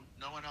 you know,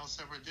 no one else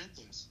ever did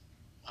this.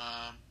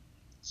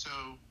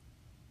 So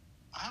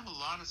I have a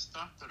lot of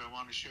stuff that I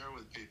want to share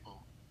with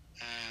people,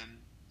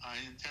 and I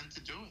intend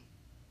to do it.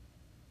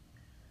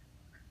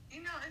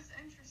 You know, it's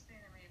interesting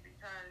to me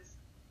because,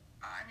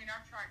 I mean,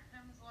 I've tried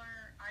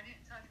Pimsleur. I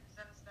didn't touch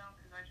Rosetta Stone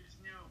because I just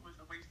knew it was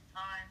a waste of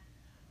time.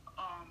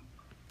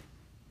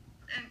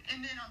 And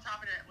then on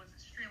top of that, it was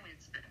extremely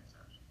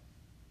expensive.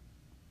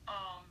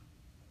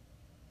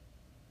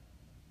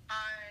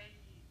 I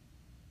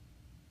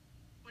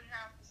would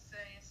have to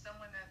say, as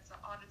someone that's an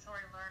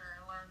auditory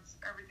learner and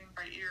learns everything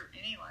by ear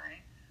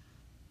anyway,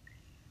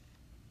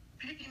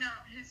 picking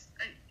up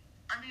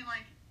I mean,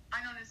 like,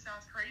 I know this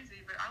sounds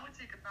crazy, but I would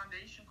take a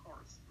foundation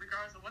course,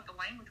 regardless of what the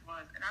language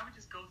was, and I would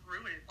just go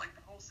through it, like,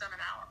 the whole 7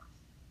 hours.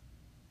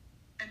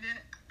 And then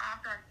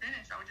after I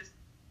finished, I would just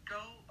go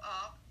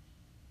up,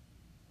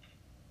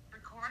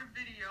 record a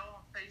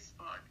video on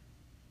Facebook,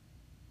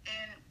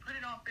 and put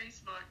it on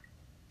Facebook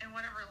in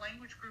whatever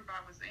language group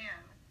I was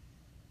in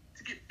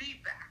to get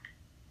feedback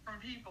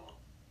from people.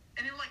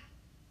 And they were like,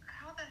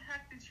 how the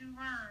heck did you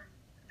learn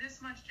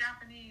this much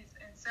Japanese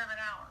in 7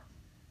 hours?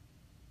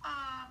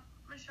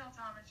 Michelle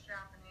Thomas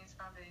Japanese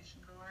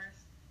Foundation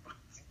course.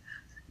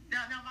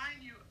 now,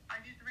 mind you, I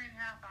did 3.5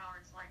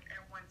 hours, like,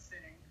 at one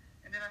sitting,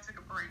 and then I took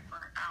a break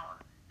for an hour.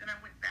 Then I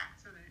went back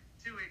to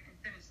it and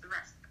finished the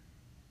rest of it.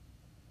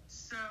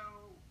 So,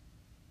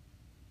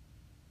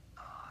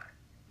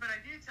 but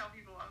I did tell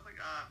people, I was like,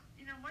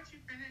 you know, once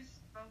you finish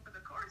both of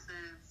the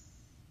courses,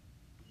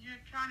 you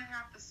kind of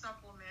have to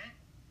supplement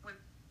with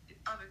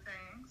other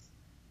things,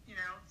 you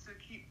know, to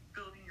keep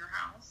building your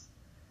house.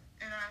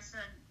 And I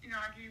said, you know,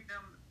 I gave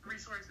them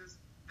resources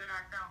that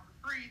I found for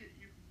free that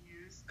you can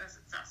use that's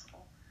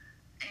accessible.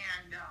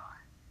 And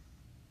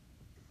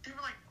they were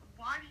like,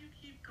 why do you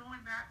keep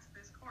going back to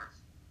this course?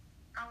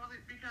 I was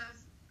like,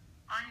 because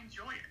I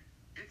enjoy it.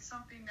 It's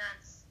something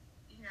that's,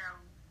 you know,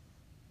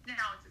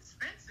 now it's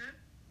expensive,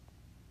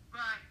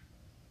 but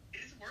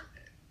it's worth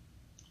it.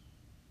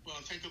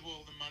 Well, think of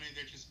all the money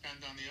that you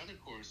spend on the other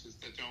courses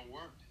that don't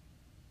work.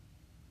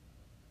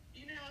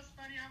 You know, it's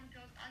funny. I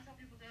tell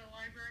people go to the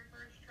library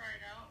first, try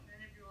it out, and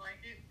then if you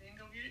like it, then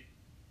go get it.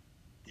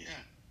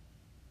 Yeah.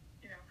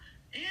 You know,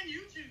 and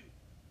YouTube.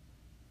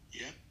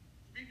 Yep.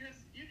 Because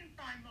you can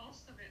find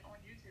most of it on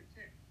YouTube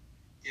too.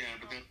 Yeah,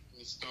 but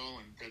that's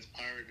stolen. That's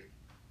pirated.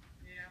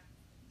 Yeah.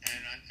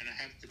 And I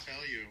have to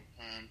tell you,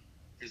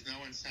 there's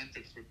no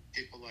incentive for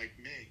people like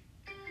me.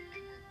 I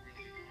worked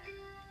really hard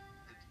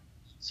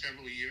for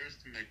several years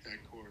to make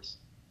that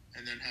course,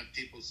 and then have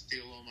people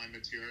steal all my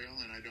material,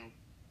 and I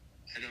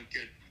don't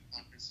get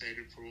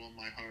compensated for all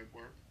my hard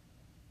work.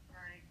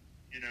 Right.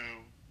 You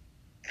know,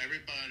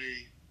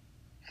 everybody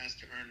has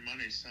to earn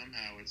money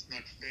somehow. It's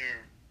not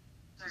fair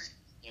to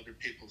steal other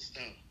people's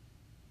stuff.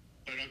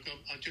 But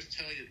I'll just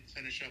tell you to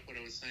finish up what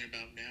I was saying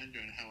about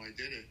Mandarin, how I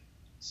did it.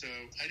 So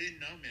I didn't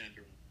know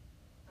Mandarin.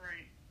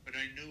 Right. But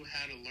I knew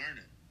how to learn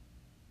it.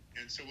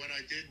 And so what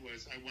I did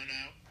was I went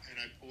out and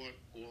I bought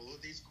all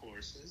of these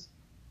courses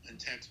and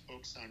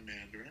textbooks on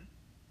Mandarin.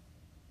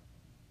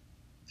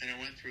 And I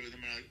went through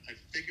them, and I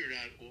figured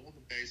out all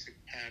the basic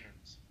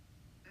patterns.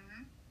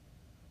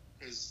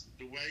 Because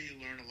the way you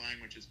learn a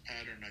language is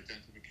pattern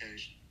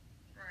identification.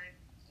 Right.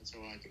 That's how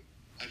I do.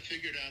 I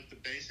figured out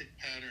the basic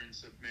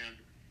patterns of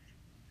Mandarin.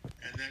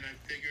 And then I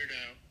figured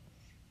out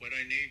what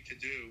I need to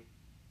do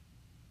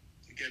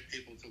to get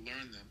people to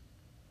learn them.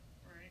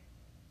 Right.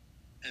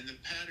 And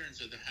the patterns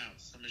are the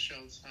house. So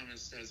Michelle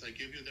Thomas says, I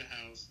give you the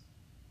house,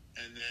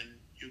 and then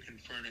you can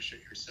furnish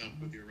it yourself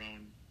with your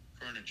own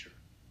furniture.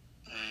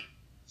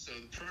 So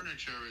the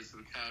furniture is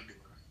the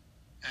vocabulary.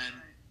 And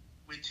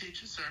we teach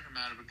a certain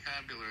amount of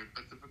vocabulary,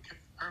 but the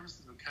purpose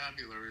of the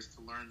vocabulary is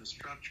to learn the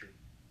structure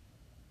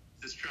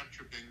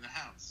being the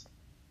house.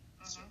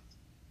 So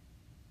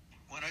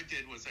what I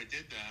did was I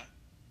did that,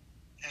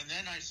 and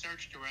then I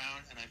searched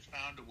around, and I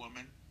found a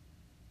woman,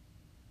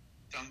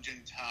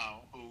 Dongjin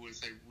Tao, who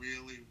was a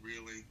really,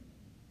 really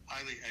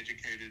highly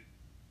educated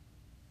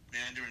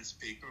Mandarin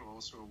speaker,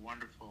 also a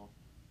wonderful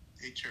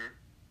teacher,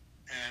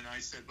 and I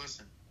said,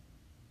 listen,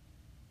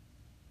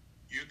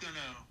 you're going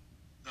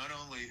to not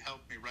only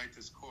help me write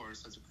this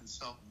course as a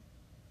consultant,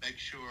 make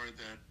sure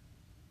that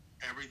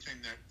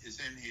everything that is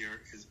in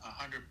here is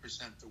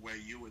 100% the way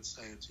you would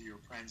say it to your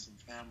friends and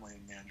family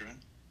in Mandarin,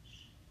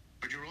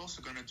 but you're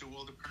also going to do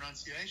all the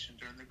pronunciation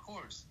during the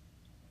course.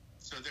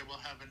 So they will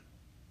have an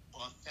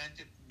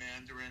authentic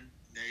Mandarin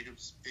native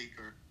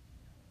speaker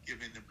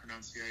giving the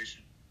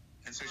pronunciation.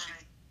 And so she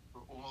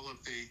for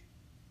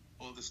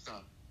all the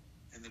stuff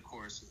in the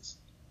courses.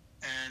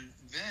 And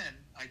then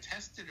I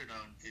tested it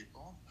on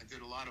people. I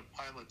did a lot of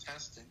pilot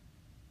testing,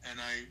 and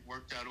I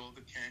worked out all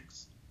the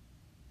kinks.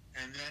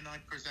 And then I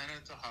presented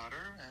it to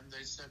Hodder, and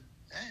they said,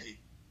 hey,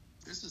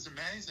 this is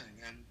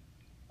amazing. And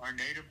our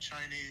native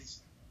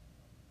Chinese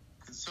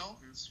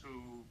consultants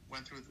who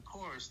went through the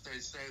course, they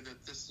say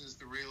that this is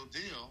the real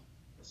deal.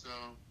 So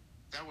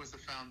that was the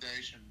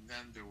foundation.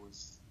 Then there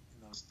was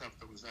stuff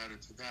that was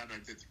added to that. I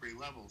did 3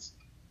 levels,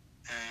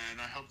 and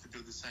I hope to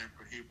do the same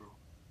for Hebrew.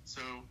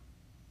 So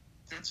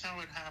that's how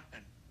it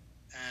happened.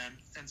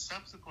 And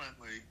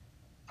subsequently,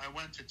 I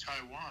went to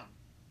Taiwan,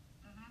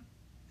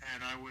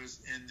 and I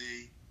was in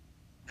the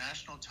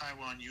National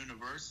Taiwan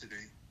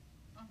University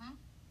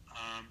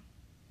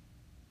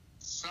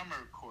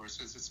summer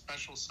courses, a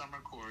special summer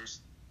course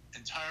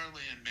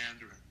entirely in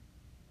Mandarin.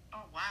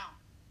 Oh, wow.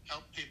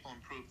 Help people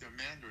improve their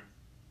Mandarin.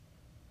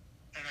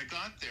 And I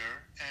got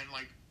there, and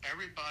like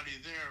everybody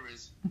there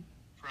is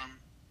from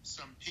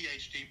some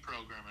PhD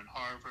program at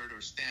Harvard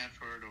or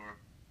Stanford or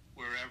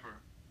wherever,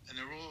 and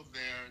they're all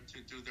there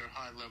to do their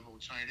high-level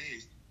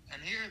Chinese.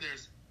 And here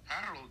there's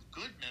Harold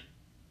Goodman,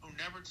 who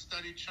never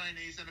studied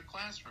Chinese in a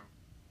classroom.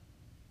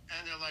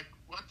 And they're like,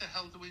 what the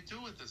hell do we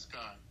do with this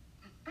guy?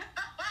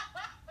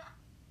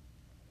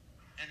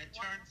 And it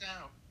turns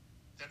out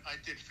that I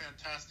did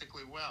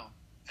fantastically well.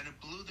 And it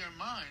blew their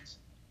minds,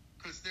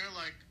 because they're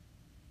like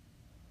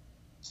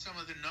some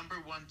of the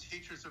 #1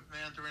 teachers of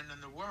Mandarin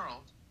in the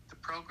world. The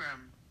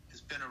program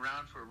has been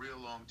around for a real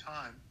long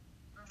time,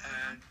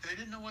 and they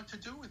didn't know what to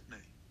do with me.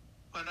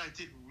 But I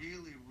did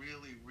really,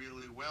 really,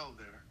 really well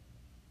there.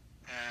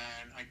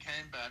 And I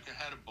came back, I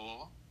had a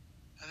ball,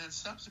 and then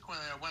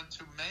subsequently I went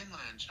to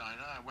mainland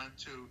China. I went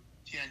to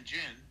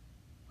Tianjin.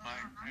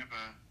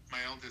 My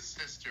eldest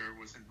sister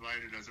was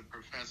invited as a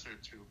professor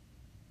to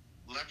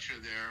lecture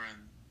there,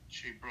 and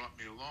she brought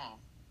me along.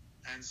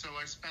 And so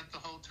I spent the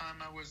whole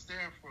time I was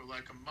there for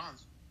like a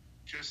month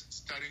just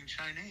studying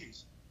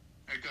Chinese.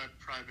 I got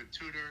private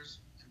tutors,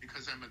 and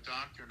because I'm a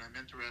doctor and I'm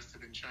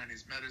interested in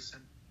Chinese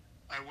medicine,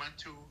 I went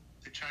to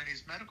the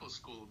Chinese medical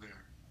school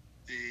there,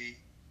 the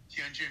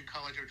Tianjin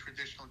College of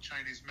Traditional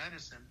Chinese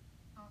Medicine,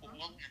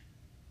 all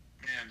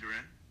in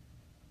Mandarin.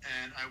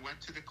 And I went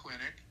to the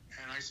clinic,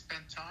 and I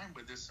spent time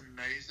with this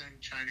amazing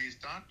Chinese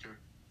doctor.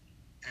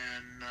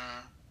 And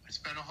I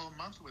spent a whole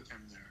month with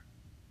him there.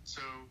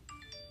 So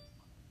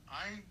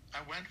I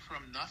went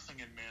from nothing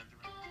in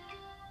Mandarin.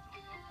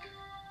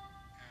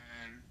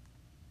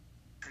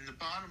 And the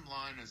bottom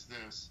line is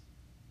this.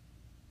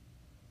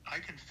 I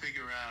can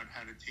figure out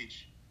how to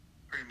teach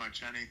pretty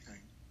much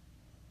anything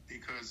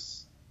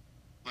because,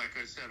 like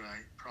I said, I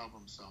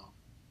problem solve.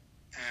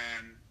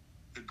 And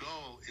the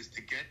goal is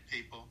to get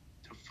people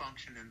to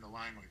function in the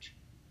language.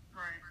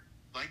 Right.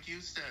 Like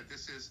you said,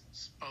 this is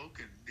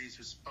spoken. These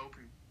are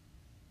spoken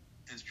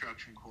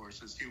instruction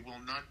courses. You will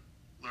not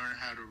learn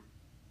how to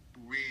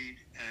read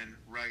and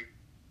write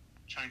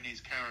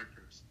Chinese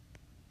characters.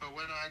 But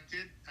what I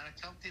did, and I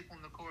tell people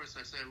in the course,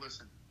 I say,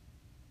 listen,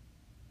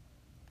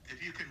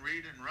 if you can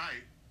read and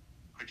write,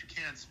 but you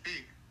can't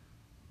speak,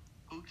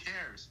 who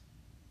cares?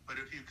 But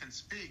if you can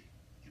speak,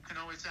 you can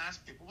always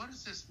ask people, what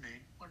does this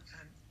mean?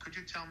 And could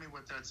you tell me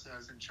what that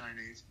says in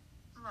Chinese?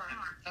 Right. And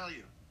I'll tell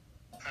you.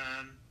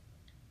 And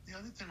the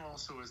other thing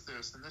also is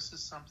this, and this is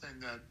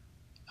something that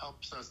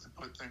helps us to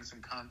put things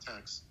in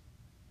context.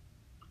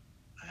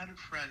 I had a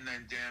friend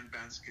named Dan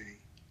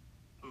Bensky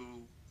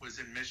who was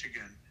in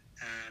Michigan,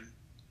 and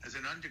as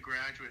an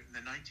undergraduate in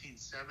the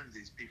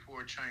 1970s,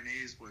 before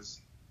Chinese was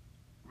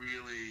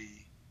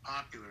really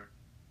popular,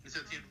 he was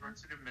at the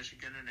University of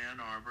Michigan in Ann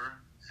Arbor,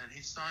 and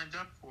he signed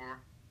up for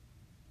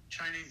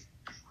Chinese.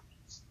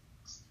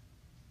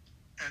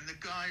 And the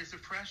guy is a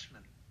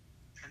freshman,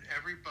 and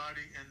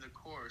everybody in the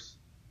course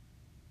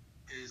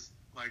is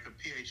like a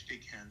PhD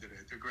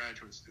candidate. They're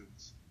graduate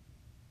students.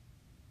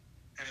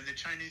 And the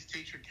Chinese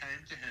teacher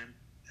came to him,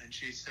 and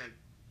she said,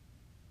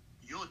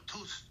 "You're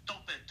too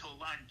stupid to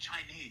learn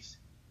Chinese."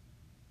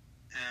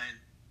 And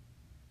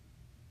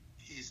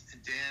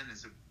Dan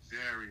is a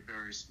very,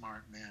 very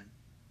smart man.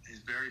 He's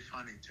very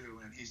funny, too.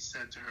 And he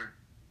said to her,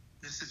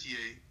 "Mrs.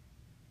 Yi,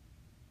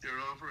 there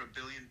are over 1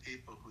 billion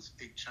people who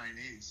speak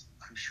Chinese.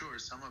 I'm sure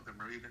some of them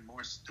are even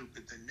more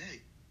stupid than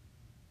me."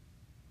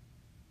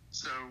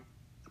 So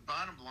the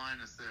bottom line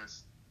is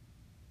this.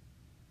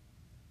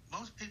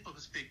 Most people who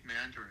speak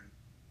Mandarin,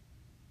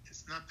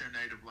 it's not their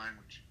native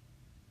language.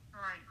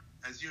 Right.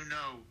 As you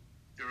know,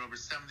 there are over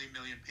 70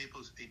 million people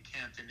who speak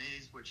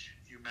Cantonese, which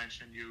you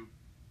mentioned you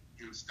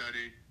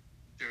studied.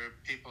 There are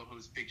people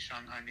who speak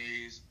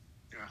Shanghainese.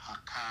 there are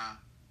Hakka,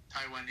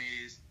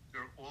 Taiwanese,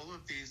 there are all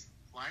of these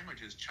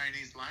languages,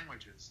 Chinese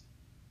languages.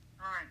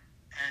 Right.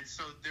 And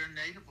so their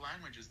native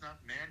language is not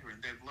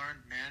Mandarin. They've learned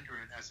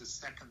Mandarin as a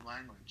second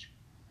language.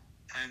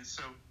 And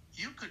so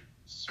you could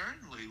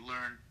certainly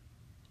learn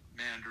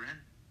Mandarin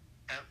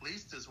at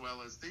least as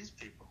well as these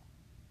people.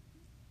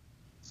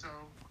 So,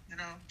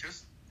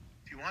 just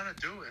if you want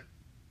to do it,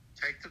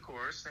 take the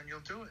course and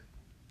you'll do it.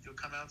 You'll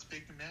come out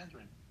speaking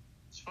Mandarin.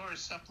 As far as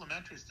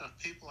supplementary stuff,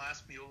 people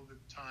ask me all the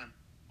time,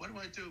 what do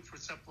I do for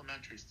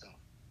supplementary stuff?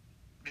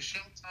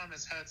 Michelle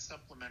Thomas had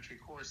supplementary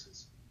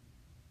courses.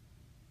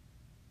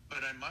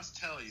 But I must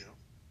tell you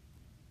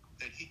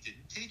that he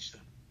didn't teach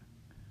them.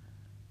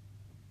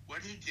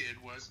 What he did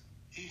was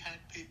he had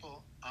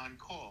people on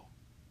call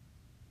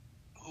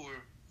who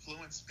were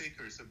fluent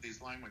speakers of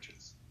these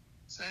languages.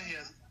 Say he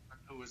has someone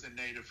who was a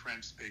native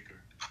French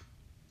speaker.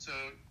 So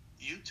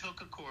you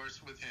took a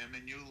course with him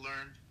and you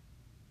learned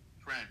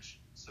French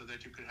so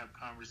that you could have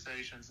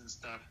conversations and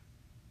stuff.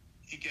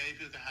 He gave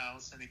you the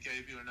house and he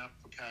gave you enough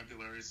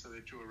vocabulary so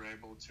that you were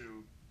able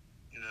to,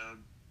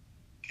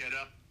 get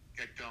up,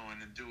 get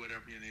going, and do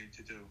whatever you need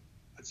to do.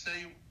 But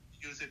say you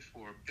use it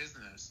for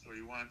business or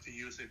you want to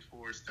use it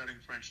for studying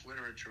French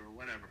literature or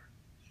whatever.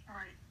 All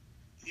right.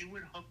 He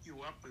would hook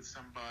you up with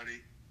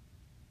somebody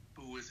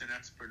who was an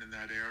expert in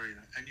that area,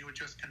 and you would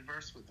just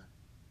converse with them.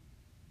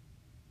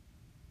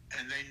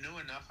 And they knew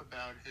enough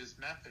about his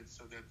methods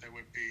so that they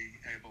would be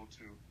able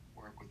to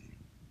work with you.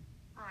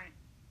 Right.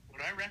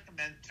 What I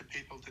recommend to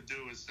people to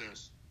do is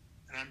this,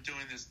 and I'm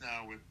doing this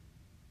now with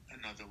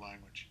another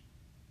language.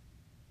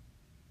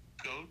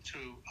 Go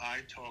to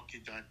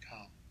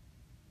italki.com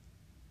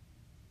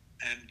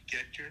and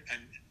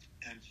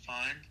and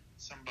find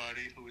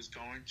somebody who is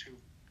going to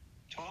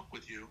talk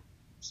with you,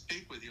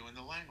 speak with you in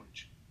the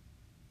language.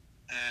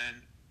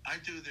 And I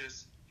do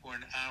this for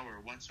an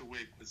hour once a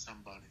week with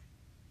somebody.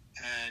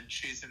 And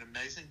she's an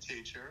amazing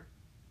teacher.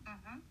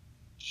 Mm-hmm.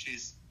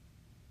 She's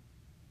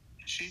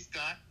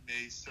got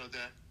me so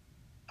that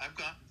I've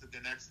gotten to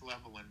the next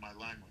level in my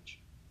language.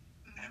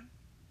 Mm-hmm. And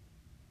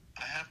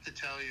I have to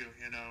tell you,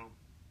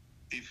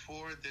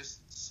 before this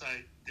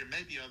site, there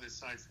may be other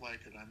sites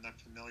like it. I'm not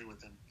familiar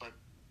with them, but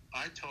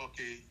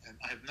italki, and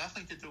I have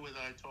nothing to do with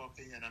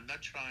italki, and I'm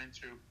not trying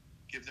to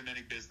give them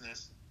any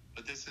business,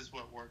 but this is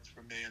what worked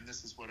for me, and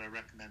this is what I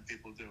recommend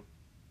people do.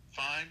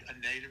 Find a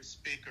native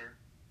speaker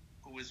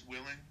who is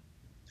willing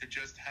to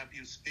just have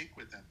you speak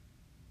with them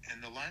in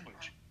the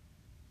language,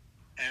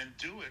 and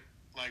do it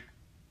like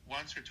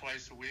once or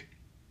twice a week,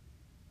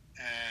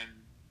 and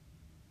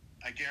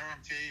I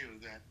guarantee you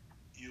that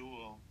you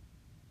will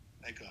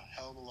make a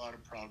hell of a lot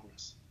of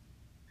progress.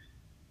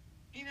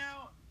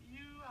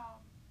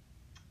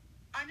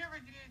 I never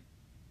did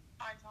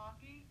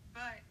italki,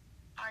 but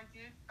I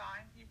did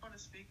find people to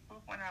speak with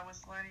when I was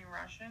learning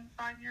Russian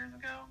 5 years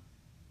ago.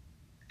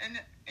 And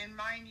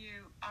mind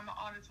you, I'm an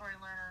auditory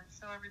learner,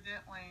 so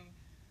evidently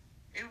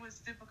it was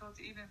difficult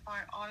to even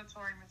find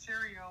auditory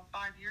material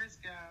 5 years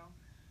ago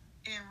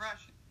in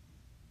Russian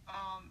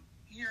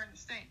here in the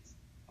States.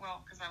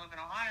 Well, because I live in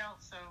Ohio,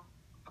 so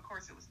of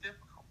course it was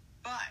difficult.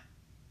 But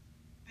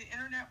the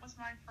internet was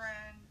my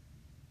friend.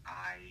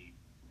 I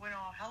went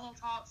on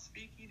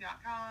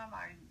HelloTalkSpeaky.com.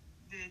 I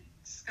did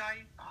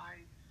Skype.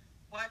 I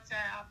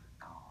WhatsApp,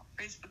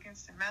 Facebook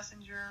Instant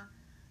Messenger.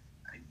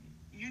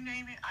 You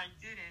name it, I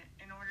did it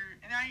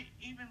and I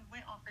even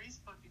went on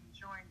Facebook and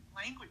joined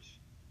language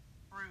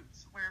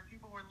groups where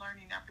people were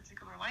learning that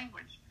particular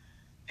language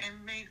and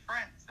made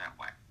friends that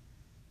way.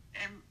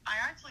 And I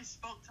actually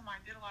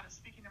did a lot of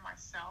speaking to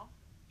myself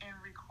and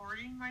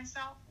recording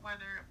myself,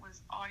 whether it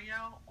was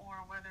audio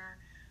or whether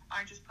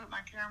I just put my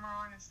camera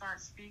on and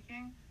started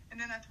speaking. And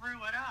then I threw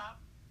it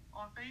up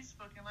on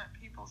Facebook and let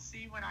people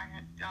see what I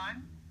had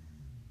done.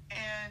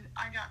 And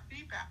I got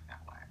feedback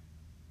that way.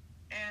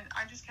 And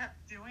I just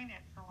kept doing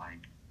it for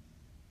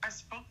I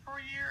spoke for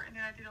a year, and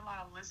then I did a lot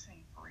of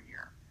listening for a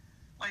year.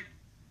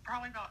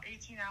 Probably about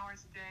 18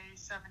 hours a day,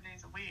 7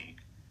 days a week.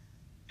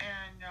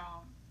 And,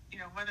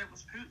 whether it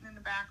was Putin in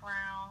the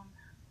background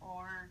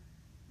or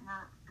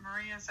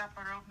Maria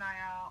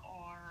Zaparovnaya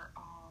or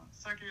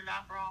Sergei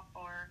Lavrov,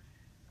 or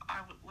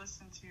I would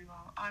listen to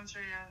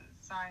Andrea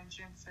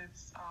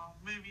Zajantsev's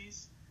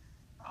movies,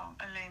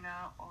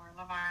 Elena or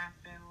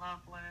Leviathan,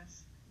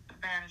 Loveless, The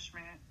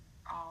Banishment,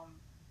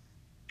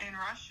 in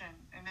Russian.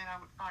 And then I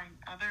would find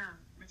other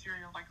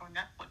material like on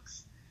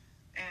Netflix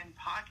and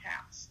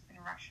podcasts in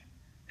Russian.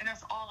 And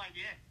that's all I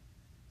did.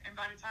 And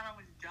by the time I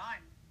was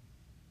done,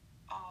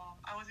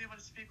 I was able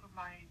to speak with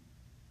my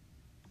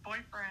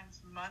boyfriend's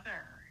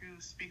mother,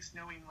 who speaks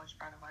no English,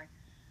 by the way,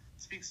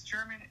 speaks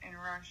German and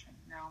Russian.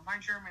 Now, my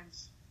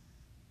German's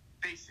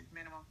basic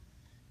minimum,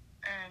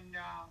 and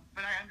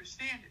but I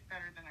understand it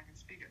better than I can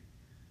speak it.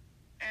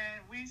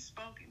 And we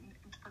spoke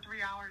for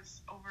 3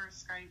 hours over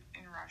Skype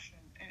in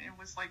Russian, and it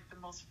was like the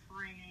most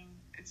freeing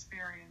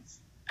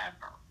experience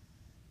ever.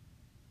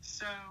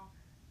 So,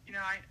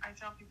 I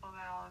tell people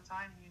that all the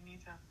time. You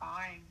need to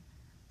find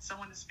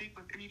someone to speak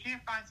with. If you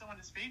can't find someone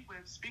to speak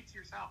with, speak to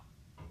yourself.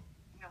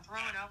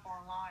 Throw it up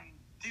online.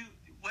 do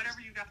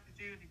whatever you got to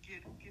do to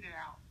get it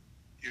out.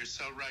 You're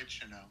so right,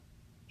 Chanel.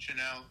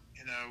 Chanel,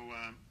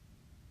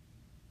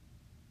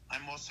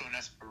 I'm also an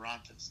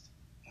Esperantist.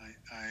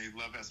 I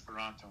love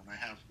Esperanto, and I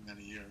have for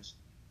many years.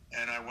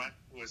 And I went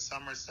to a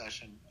summer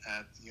session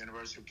at the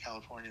University of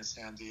California,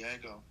 San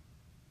Diego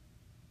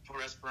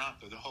for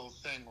Esperanto. The whole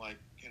thing,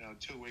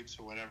 2 weeks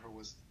or whatever,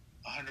 was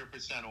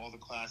 100% all the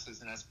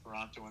classes in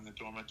Esperanto in the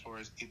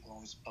dormitories. People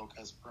only spoke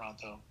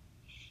Esperanto.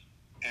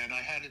 And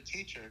I had a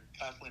teacher,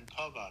 Kathleen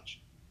Kovac,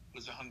 who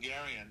was a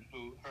Hungarian,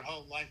 who her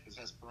whole life was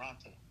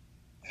Esperanto.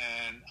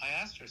 And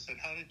I asked her, I said,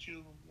 how did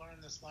you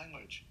learn this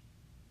language?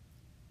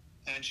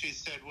 And she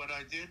said, what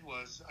I did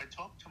was I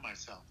talked to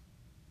myself.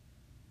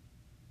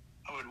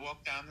 I would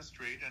walk down the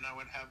street and I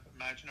would have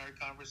imaginary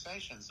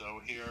conversations.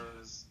 So here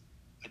is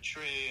a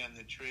tree, and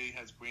the tree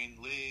has green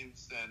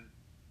leaves, and,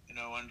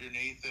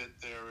 underneath it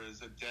there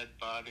is a dead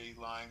body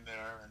lying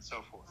there, and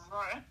so forth.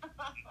 Right.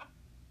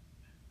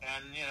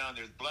 And,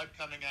 there's blood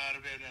coming out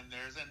of it, and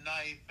there's a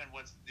knife, and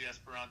what's the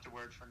Esperanto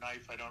word for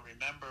knife? I don't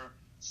remember,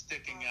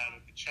 sticking out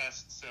of the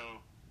chest, so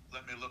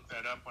let me look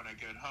that up when I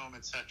get home,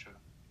 etc.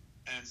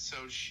 And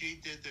so she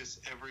did this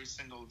every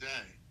single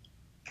day.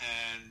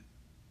 And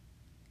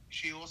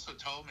she also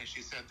told me,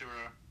 she said there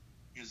are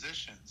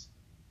musicians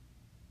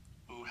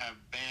who have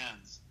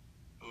bands,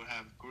 who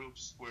have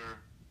groups where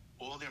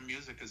all their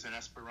music is in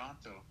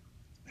Esperanto.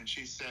 And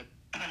she said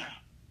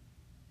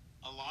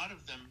a lot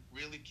of them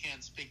really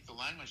can't speak the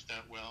language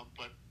that well,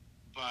 but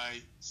by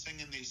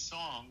singing these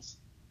songs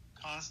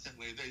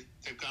constantly,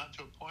 they've gotten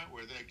to a point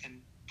where they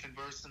can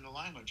converse in the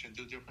language and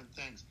do different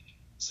things.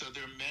 So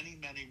there are many,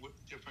 many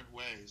different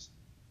ways.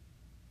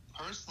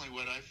 Personally,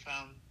 what I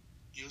found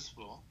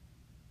useful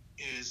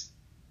is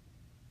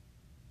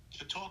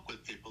to talk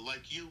with people,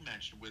 like you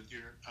mentioned, with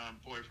your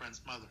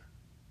boyfriend's mother.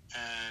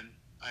 And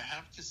I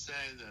have to say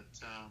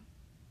that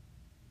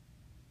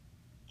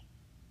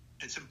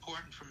it's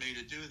important for me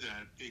to do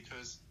that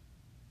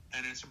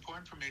and it's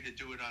important for me to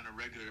do it on a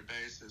regular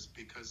basis,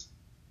 because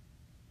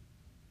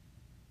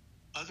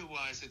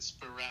otherwise it's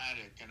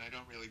sporadic and I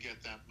don't really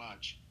get that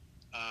much.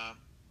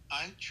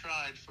 I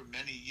tried for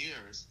many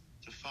years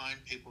to find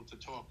people to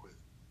talk with.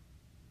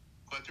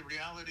 But the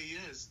reality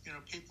is,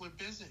 people are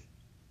busy.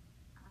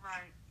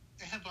 Right.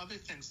 They have other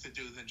things to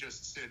do than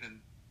just sit and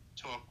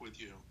talk with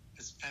you.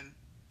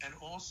 And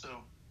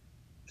also,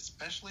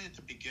 especially at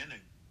the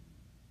beginning,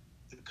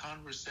 the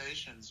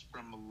conversations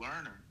from a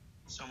learner,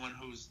 someone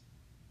who's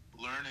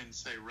learning,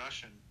 say,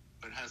 Russian,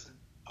 but hasn't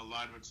a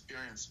lot of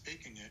experience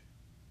speaking it,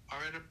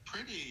 are at a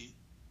pretty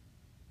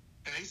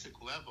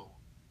basic level.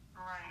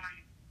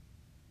 Right.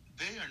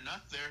 They are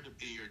not there to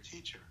be your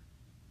teacher.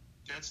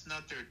 That's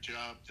not their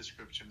job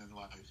description in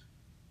life.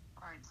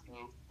 Right.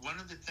 So one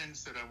of the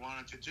things that I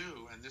wanted to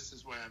do, and this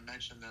is why I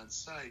mentioned that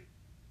site,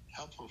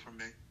 helpful for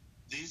me,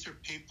 these are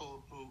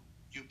people who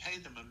you pay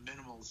them a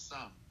minimal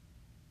sum.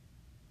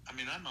 I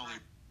mean, I'm only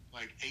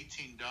like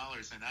 $18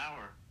 an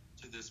hour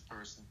to this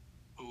person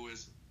who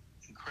is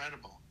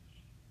incredible.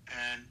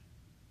 And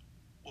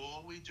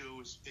all we do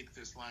is speak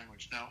this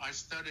language. Now, I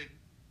studied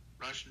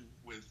Russian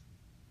with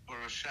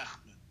Boris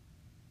Shachtman.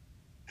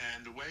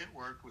 And the way it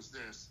worked was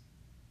this.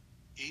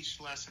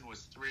 Each lesson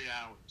was 3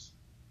 hours,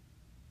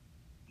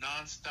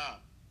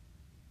 nonstop.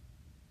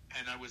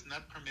 And I was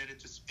not permitted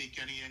to speak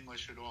any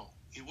English at all.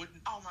 He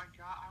wouldn't. Oh my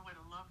God, I would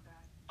have loved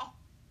that. Oh.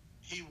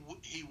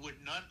 He would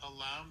not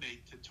allow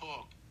me to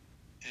talk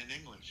in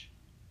English.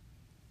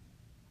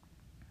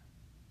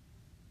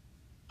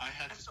 I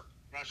had to speak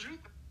Russian.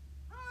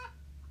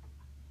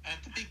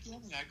 At the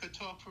beginning, I could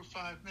talk for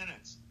 5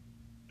 minutes.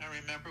 I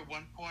remember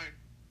one point,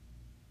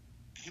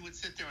 he would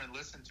sit there and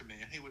listen to me,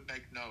 and he would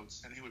make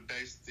notes, and he would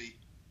base the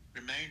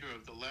remainder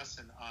of the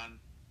lesson on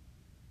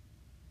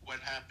what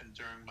happened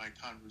during my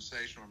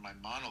conversation, or my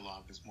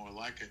monologue is more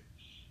like it.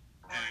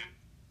 Right.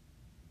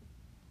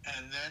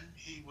 And then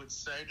he would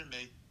say to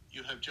me,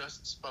 you have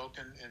just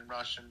spoken in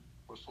Russian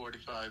for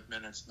 45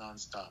 minutes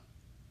nonstop.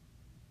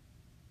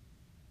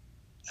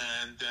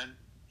 And then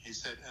he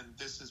said, and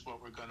this is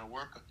what we're going to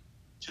work on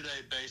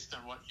today based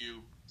on what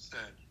you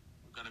said.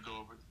 We're going to go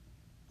over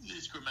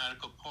these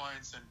grammatical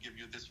points and give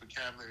you this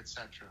vocabulary,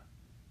 etc.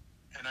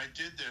 And I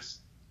did this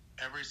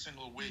every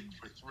single week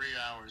for 3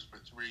 hours for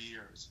 3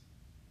 years.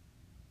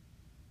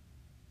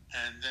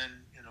 And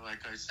then, like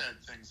I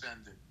said, things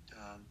ended.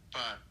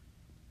 But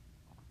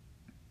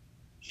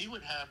he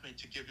would have me,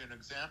 to give you an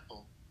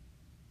example,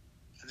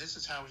 and this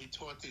is how he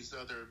taught these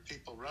other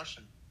people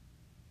Russian.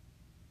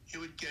 He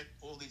would get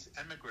all these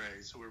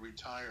emigres who were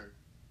retired,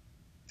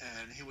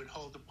 and he would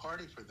hold a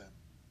party for them.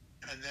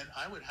 And then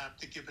I would have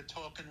to give a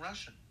talk in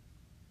Russian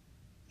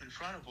in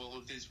front of all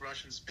of these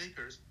Russian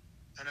speakers,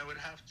 and I would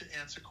have to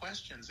answer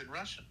questions in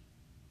Russian.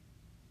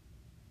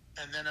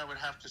 And then I would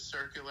have to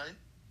circulate.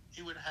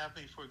 He would have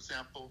me, for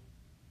example,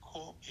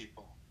 call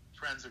people,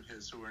 friends of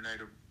his who were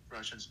native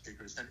Russian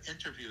speakers, and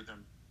interview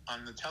them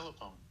on the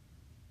telephone.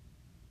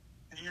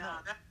 And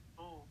that's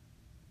cool.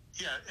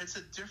 Yeah, it's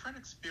a different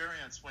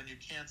experience when you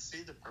can't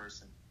see the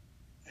person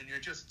and you're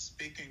just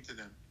speaking to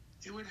them.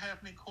 he would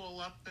have me call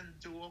up and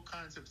do all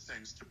kinds of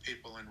things to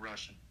people in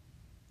Russian.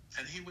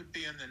 And he would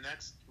be in the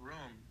next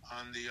room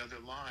on the other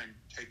line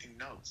taking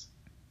notes.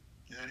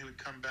 And then he would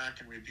come back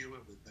and review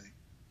it with me.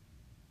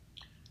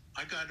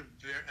 I got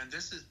and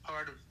this is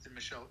part of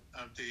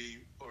the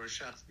Boris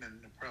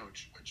Shachtman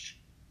approach, which,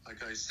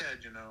 like I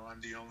said, I'm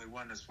the only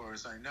one, as far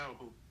as I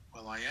know,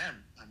 I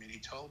am. I mean, he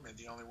told me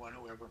the only one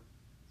who ever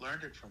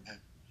learned it from him.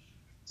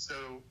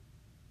 So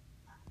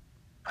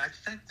I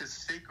think the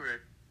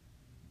secret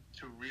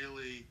to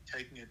really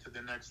taking it to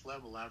the next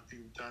level after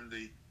you've done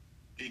the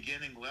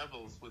beginning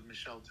levels with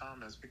Michel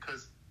Thomas,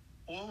 because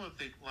all of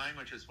the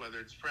languages, whether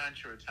it's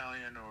French or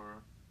Italian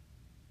or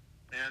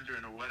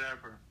Mandarin or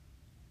whatever,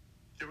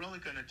 they're only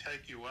going to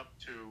take you up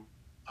to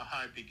a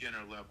high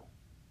beginner level.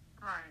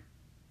 Right.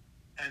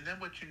 And then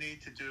what you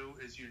need to do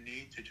is you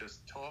need to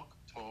just talk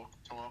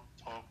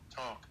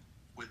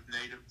with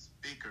native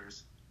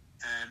speakers.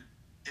 And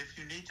if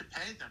you need to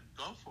pay them,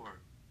 go for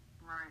it.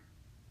 Right.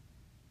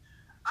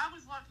 I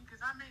was lucky because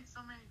I made so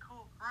many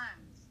cool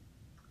friends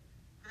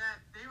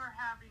that they were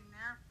having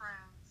their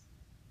friends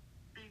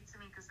speak to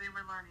me because they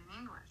were learning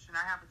English. And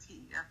I have a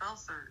TEFL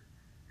cert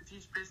to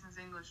teach business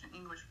English and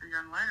English for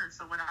young learners.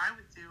 So what I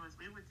would do is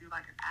we would do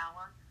like an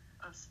hour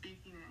of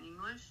speaking in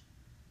English.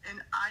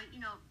 And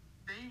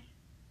they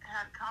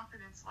had a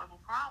confidence level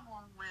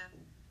problem with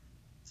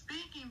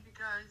speaking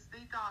because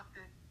they thought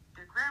that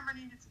their grammar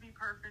needed to be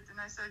perfect. And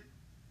I said,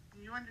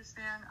 do you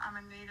understand? I'm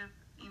a native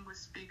English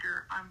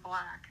speaker. I'm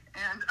black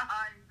and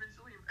I'm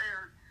visually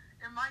impaired.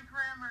 And my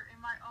grammar in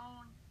my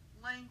own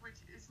language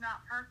is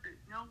not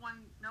perfect. No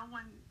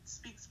one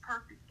speaks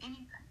perfect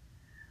anything.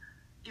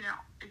 And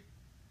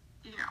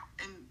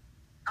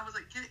I was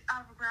like, get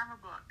out of a grammar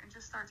book and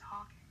just start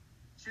talking.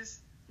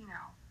 Just,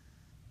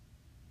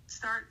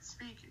 start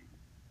speaking.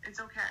 It's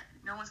okay.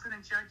 No one's going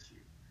to judge you.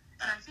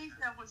 And I think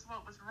that was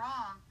what was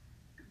wrong.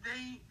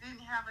 They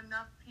didn't have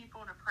enough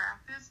people to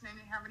practice, and they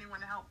didn't have anyone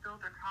to help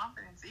build their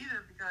confidence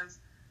either because,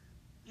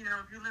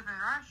 if you live in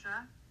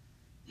Russia,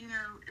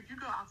 if you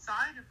go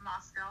outside of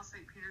Moscow,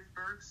 St.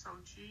 Petersburg,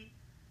 Sochi,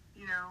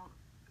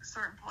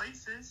 certain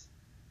places,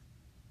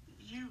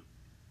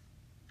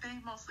 they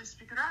mostly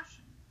speak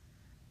Russian.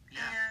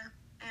 Yeah.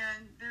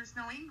 And there's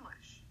no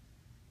English.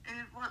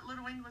 And what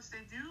little English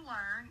they do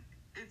learn,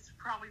 it's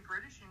probably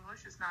British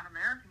English, it's not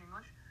American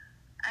English.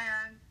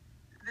 And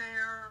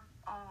they're,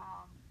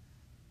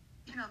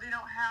 they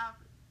don't have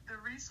the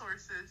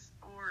resources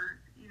or,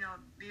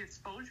 the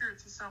exposure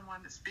to someone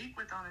to speak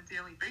with on a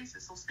daily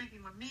basis. So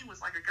speaking with me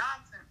was like a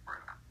godsend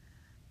for them.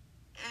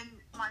 And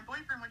my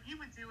boyfriend, what he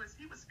would do is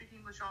he would speak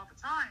English all the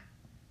time.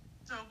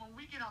 So when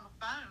we get on the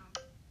phone,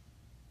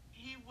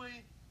 he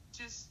would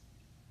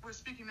we're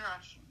speaking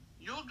Russian.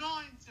 You're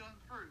going to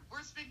improve.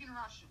 We're speaking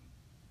Russian.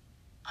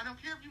 I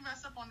don't care if you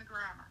mess up on the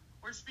grammar.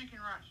 We're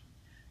speaking Russian.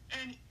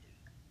 And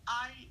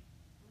I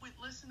would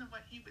listen to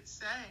what he would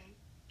say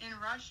in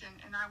Russian,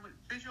 and I would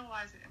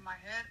visualize it in my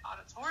head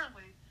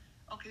auditorily.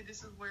 Okay,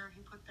 this is where he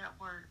put that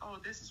word. Oh,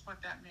 this is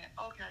what that meant.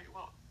 Okay,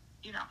 well,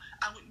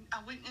 I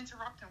wouldn't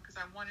interrupt him because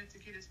I wanted to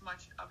get as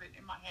much of it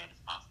in my head as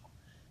possible.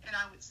 And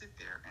I would sit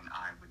there and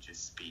I would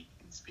just speak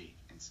and speak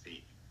and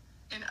speak.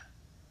 And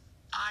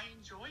I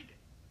enjoyed it.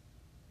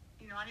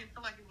 I didn't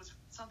feel like it was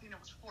something that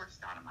was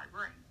forced out of my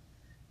brain.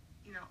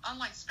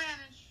 Unlike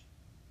Spanish,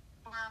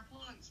 where I'm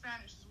fluent in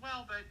Spanish as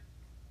well, but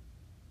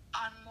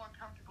I'm more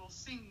comfortable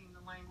singing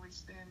the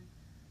language than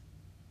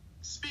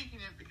speaking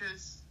it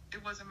because it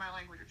wasn't my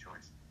language of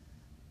choice.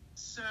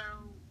 So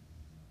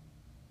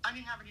I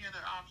didn't have any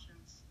other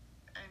options.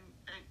 And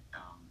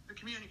the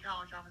community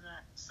college I was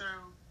at, so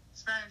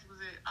Spanish was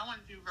it. I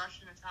wanted to do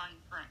Russian,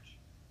 Italian, French,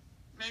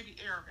 maybe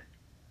Arabic,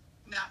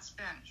 not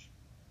Spanish.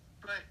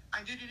 But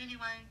I did it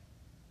anyway,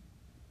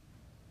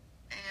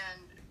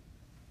 and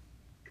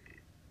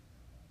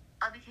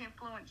I became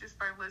fluent just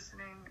by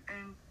listening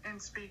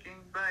and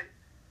speaking, but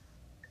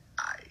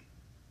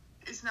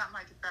it's not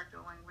my de facto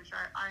language.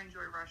 I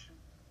enjoy Russian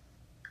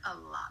a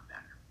lot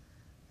better.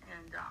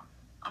 And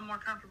I'm more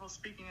comfortable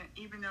speaking it,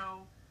 even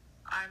though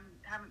I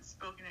haven't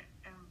spoken it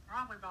in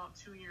probably about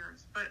 2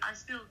 years. But I'll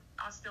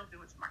still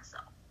do it to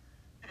myself.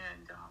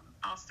 And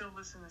I'll still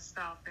listen to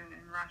stuff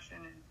in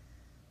Russian. And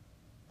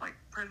like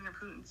President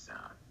Putin's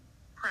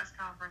press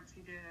conference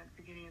he did at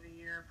the beginning of the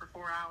year for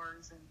 4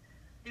 hours. And,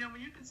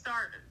 when you can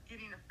start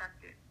getting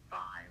affected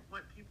by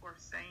what people are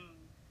saying,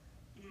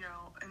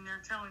 and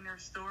they're telling their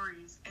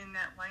stories in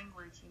that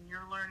language and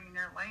you're learning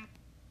their language,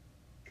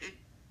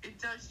 it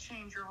does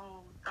change your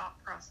whole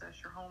thought process,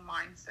 your whole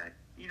mindset,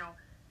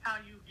 how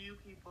you view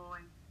people.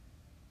 And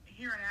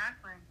here in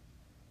Akron,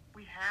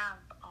 we have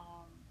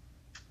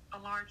a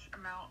large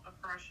amount of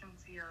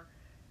Russians here,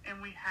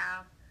 and we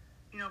have,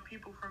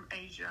 people from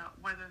Asia,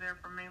 whether they're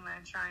from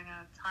mainland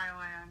China,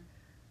 Thailand,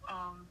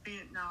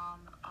 Vietnam,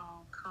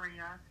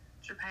 Korea,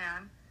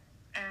 Japan,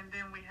 and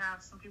then we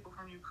have some people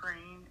from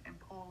Ukraine and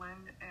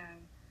Poland and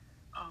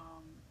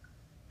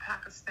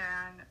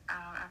Pakistan,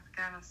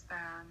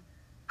 Afghanistan,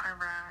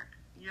 Iraq,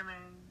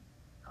 Yemen,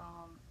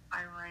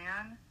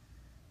 Iran,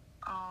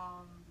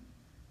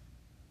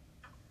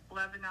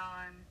 Lebanon,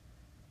 Lebanon,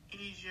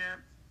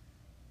 Egypt,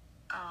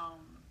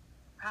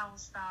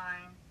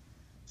 Palestine.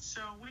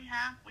 So we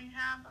have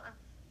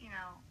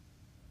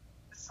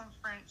some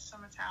French,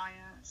 some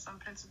Italian, some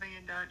Pennsylvania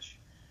Dutch,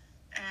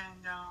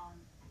 and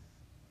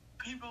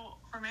people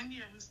from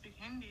India who speak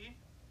Hindi.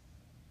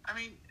 I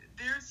mean,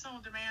 there's so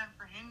demand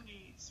for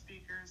Hindi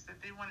speakers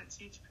that they want to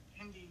teach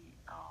Hindi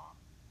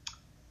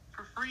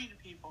for free to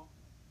people,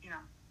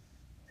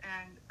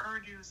 And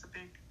Urdu is a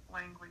big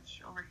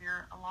language over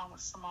here, along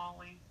with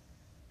Somali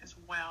as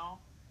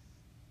well.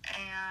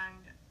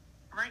 And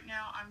right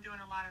now, I'm doing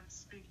a lot of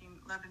speaking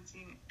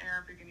Levantine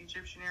Arabic and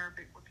Egyptian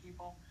Arabic with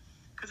people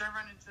because I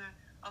run into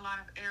a lot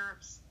of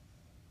Arabs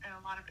and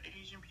a lot of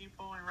Asian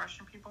people and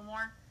Russian people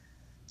more.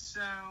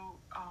 So,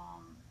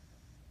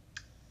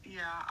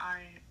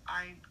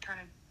 I kind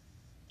of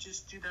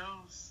just do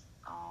those.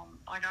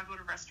 Like I'll go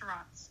to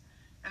restaurants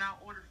and I'll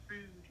order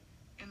food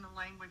in the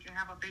language and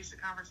have a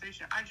basic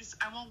conversation. I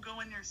won't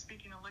go in there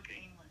speaking a lick of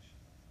English.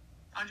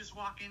 I'll just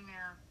walk in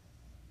there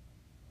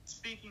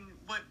speaking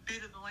what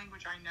bit of the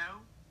language I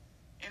know.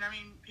 And I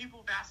mean,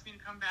 people have asked me to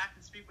come back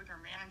and speak with their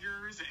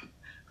managers, and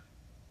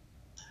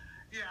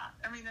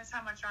that's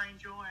how much I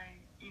enjoy,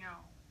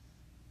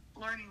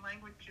 learning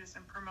languages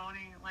and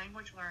promoting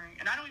language learning.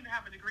 And I don't even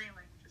have a degree in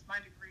languages. My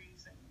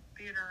degree's in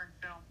theater and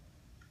film.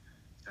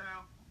 So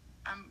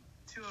I'm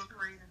too a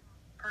creative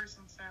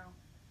person. So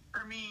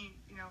for me,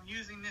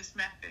 using this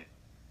method,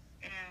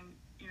 and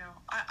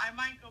I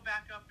might go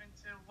back up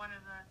into one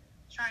of the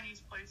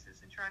Chinese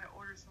places and try to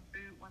order some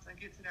food once I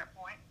get to that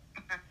point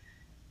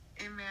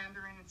in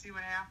Mandarin and see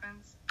what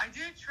happens. I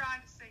did try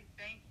to say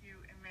thank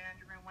you in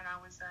Mandarin when I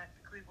was at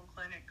the Cleveland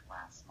Clinic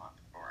last month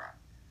or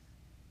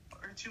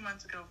 2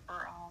 months ago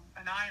for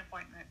an eye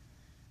appointment,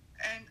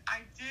 and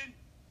I did,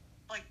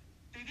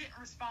 they didn't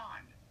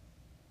respond,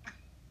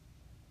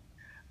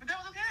 but that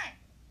was okay.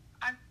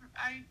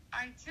 I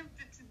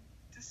attempted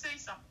to say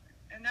something,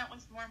 and that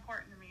was more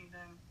important to me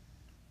than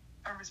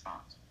a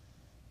response.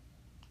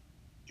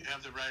 You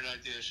have the right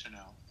idea,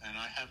 Chanel, and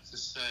I have to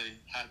say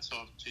hats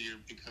off to you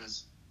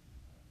because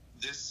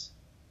this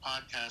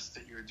podcast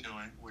that you're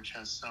doing, which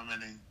has so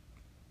many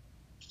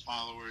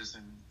followers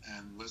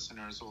and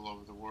listeners all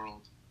over the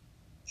world,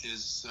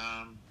 is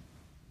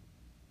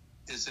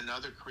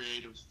another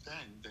creative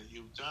thing that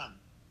you've done,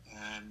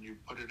 and you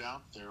put it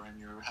out there, and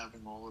you're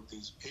having all of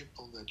these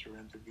people that you're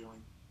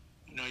interviewing.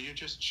 You're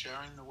just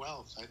sharing the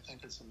wealth. I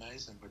think it's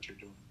amazing what you're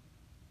doing.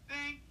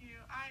 Thank you.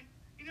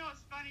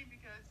 It's funny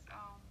because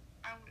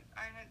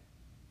I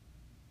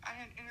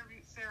had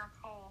interviewed Sarah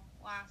Cole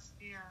last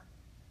year,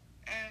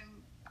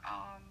 and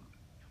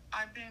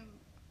I've been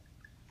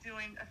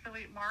doing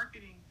affiliate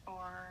marketing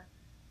for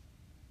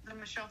the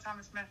Michelle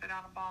Thomas Method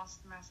out of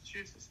Boston,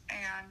 Massachusetts.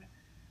 And,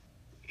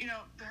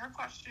 her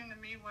question to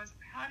me was,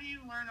 how do you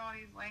learn all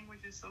these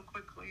languages so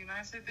quickly? And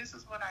I said, this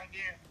is what I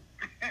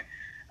do.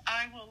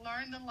 I will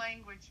learn the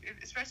language,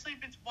 especially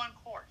if it's one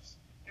course.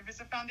 If it's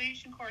a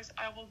foundation course,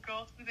 I will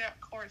go through that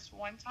course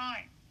one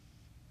time.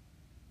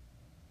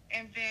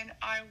 And then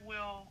I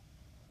will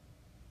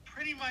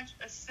pretty much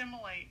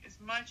assimilate as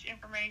much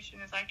information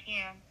as I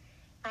can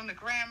from the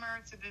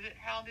grammar to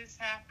how this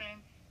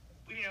happened.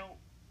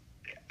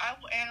 I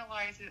will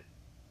analyze it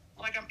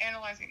like I'm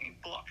analyzing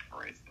a book,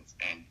 for instance.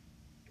 And,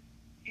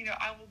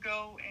 I will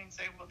go and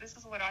say, well, this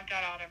is what I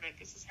got out of it.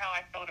 This is how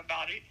I felt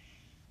about it.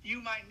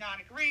 You might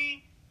not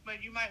agree,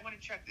 but you might want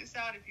to check this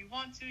out if you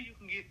want to. You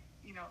can get,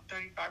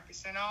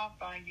 35% off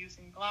by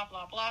using blah,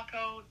 blah, blah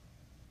code.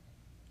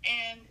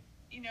 And,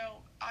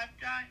 I've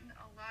gotten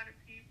a lot of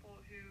people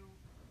who,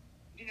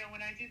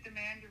 when I did the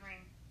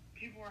Mandarin,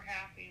 people were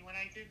happy. When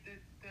I did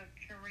the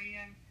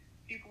Korean,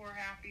 people were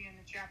happy. And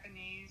the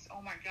Japanese,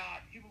 oh my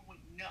God, people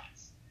went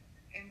nuts.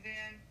 And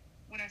then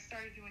when I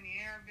started doing the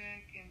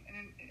Arabic,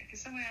 and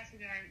because someone asked me,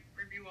 did I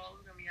review all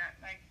of them yet?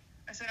 And I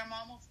said, I'm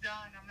almost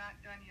done. I'm not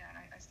done yet.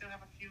 I still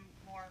have a few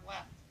more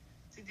left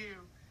to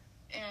do.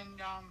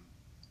 And,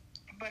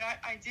 but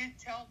I did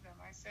tell them,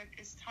 I said,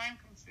 it's time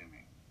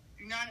consuming.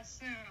 Do not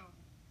assume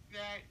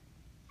that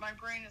my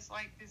brain is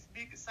like this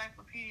big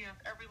encyclopedia of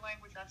every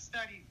language I've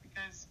studied,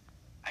 because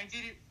I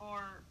did it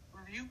for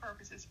review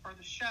purposes for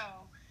the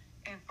show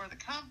and for the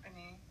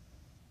company.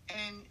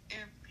 And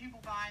if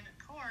people buy the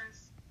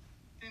course,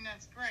 then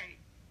that's great.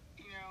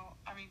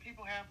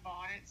 People have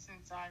bought it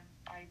since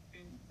I've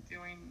been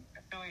doing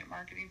affiliate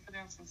marketing for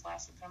them since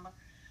last September,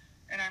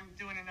 and I'm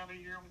doing another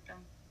year with them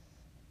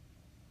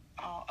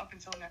up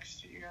until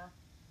next year.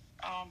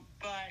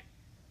 But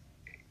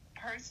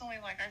personally,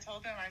 like I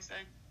told them, I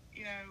said,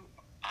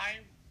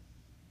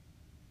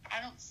 I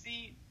don't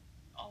see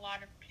a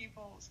lot of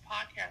people's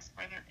podcasts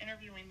where they're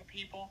interviewing the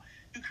people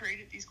who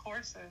created these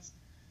courses,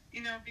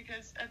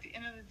 because at the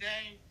end of the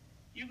day,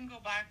 you can go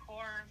buy a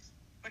course,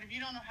 but if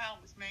you don't know how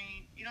it was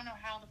made, you don't know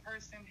how the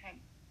person had,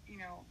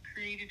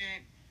 created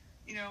it,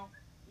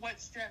 what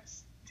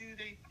steps do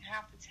they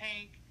have to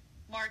take,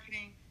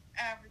 marketing,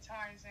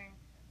 advertising,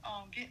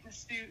 getting the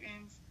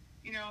students,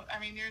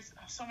 there's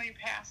so many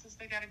passes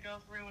they got to go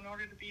through in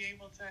order to be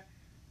able to,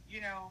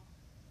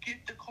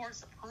 get the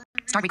course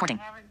approved Start recording.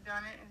 I haven't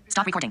done it. Is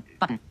Stop because recording.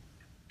 Button.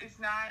 It's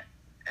not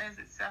as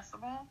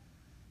accessible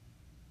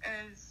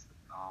as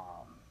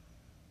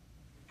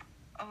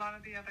a lot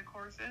of the other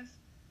courses.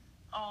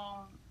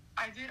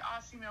 I did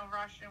Osimo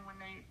Russian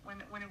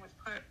when it was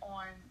put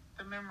on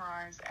the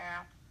Memrise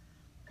app,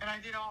 and I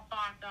did all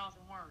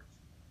 5,000 words.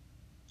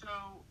 So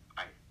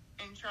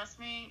and trust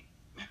me,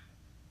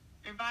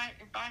 if I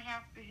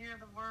have to hear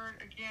the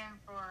word again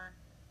for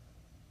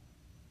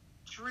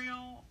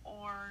drill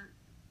or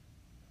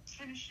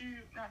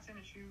not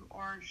tennis shoe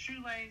or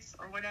shoelace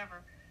or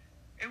whatever,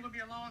 it would be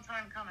a long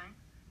time coming.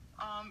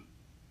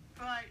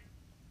 But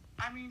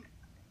I mean,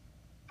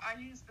 I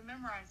use the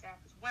Memrise app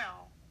as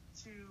well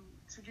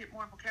to get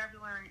more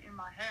vocabulary in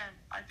my head.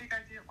 I think I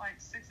did like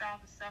 6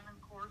 out of the 7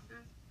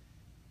 courses,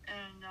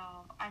 and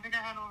I think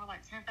I had over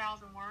like 10,000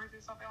 words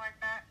or something like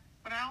that.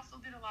 But I also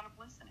did a lot of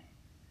listening,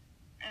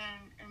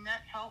 and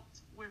that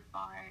helped with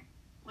my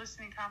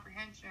listening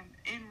comprehension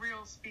in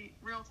real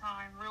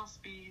time, real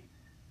speed,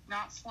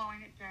 not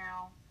slowing it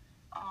down,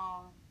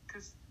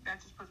 because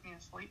that just puts me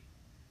to sleep.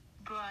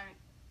 But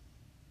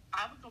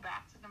I would go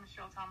back to the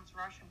Michelle Thomas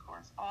Russian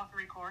course, all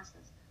 3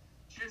 courses,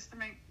 just to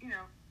make,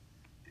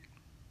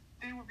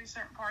 there would be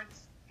certain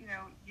parts,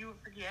 you would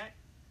forget,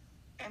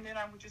 and then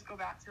I would just go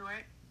back to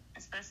it,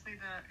 especially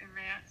the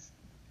advanced,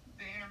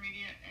 the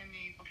intermediate, and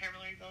the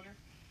vocabulary builder.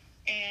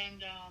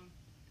 And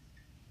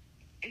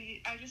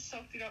I just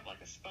soaked it up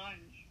like a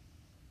sponge.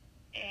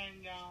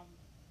 And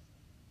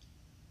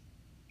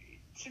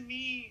to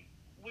me,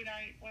 when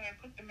I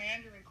put the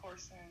Mandarin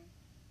course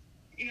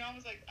in, I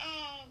was like,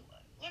 oh,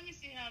 let me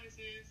see how this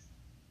is.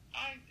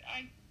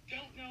 I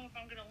don't know if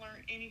I'm going to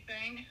learn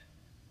anything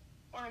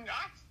or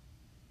not.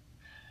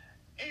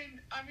 And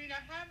I mean,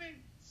 I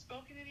haven't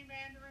spoken any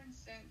Mandarin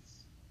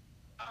since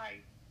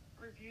I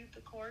reviewed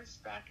the course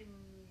back in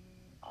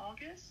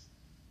August.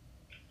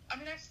 I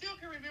mean, I still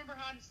can remember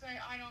how to say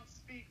I don't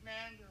speak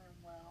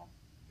Mandarin well.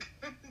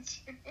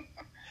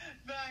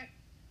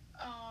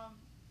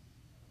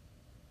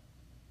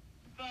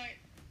 But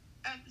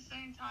at the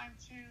same time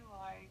too,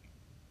 like,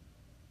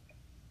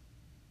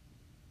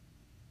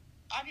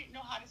 I didn't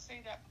know how to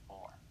say that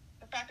before.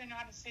 The fact I know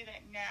how to say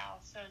that now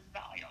says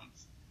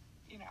volumes,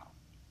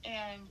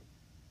 And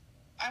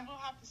I will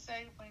have to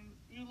say, when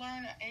you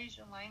learn an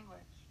Asian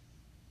language,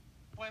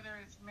 whether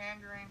it's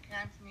Mandarin,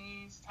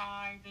 Cantonese,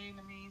 Thai,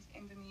 Vietnamese,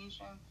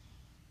 Indonesian,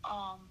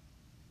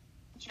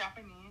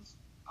 Japanese,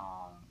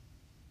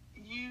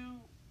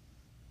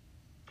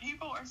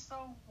 people are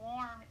so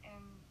warm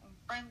and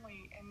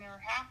friendly, and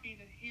they're happy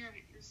to hear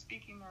that you're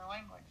speaking their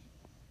language.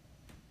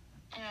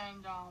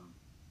 And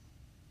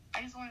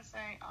I just want to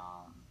say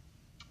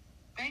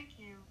thank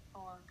you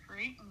for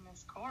creating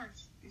this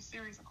course, this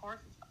series of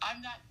courses.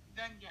 I'm not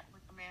done yet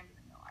with the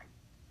Mandarin, though.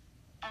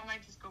 I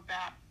might just go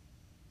back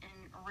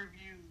and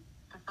review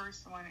the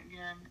first one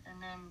again,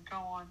 and then go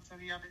on to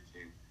the other 2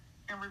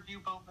 and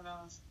review both of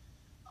those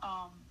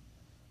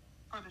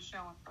for the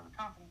show and for the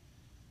company.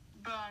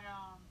 But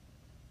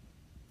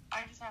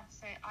I just have to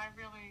say, I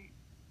really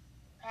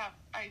have,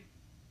 I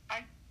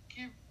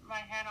give my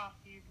hat off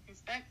to you,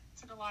 because that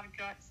took a lot of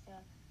guts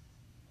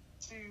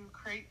to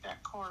create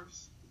that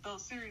course,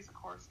 those series of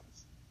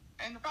courses.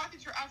 And the fact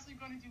that you're actually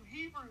going to do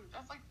Hebrew,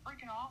 that's like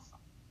freaking awesome.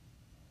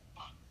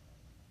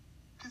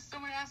 Because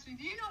someone asked me,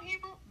 do you know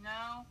Hebrew?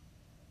 No.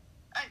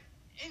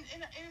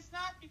 And it's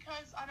not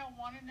because I don't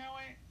want to know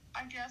it.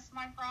 I guess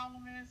my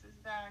problem is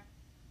that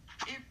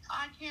if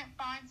I can't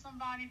find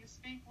somebody to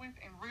speak with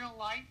in real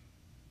life,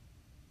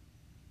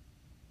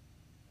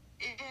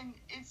 and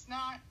it's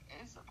not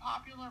as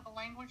popular of a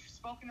language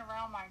spoken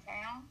around my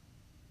town,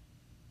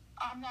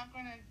 I'm not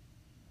going to,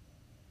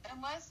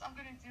 unless I'm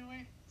going to do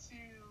it to,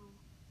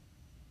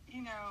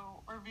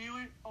 review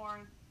it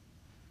for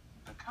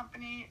the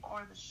company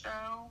or the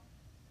show.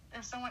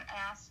 If someone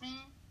asks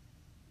me,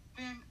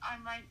 then I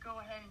might go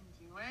ahead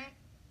and do it.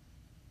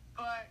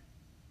 But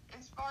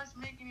as far as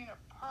making it a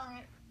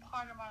permanent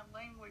part of my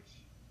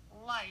language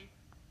life,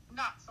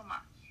 not so much.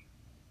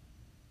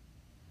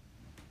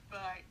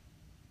 But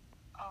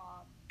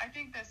I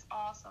think that's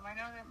awesome. I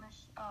know that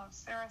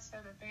Sarah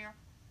said that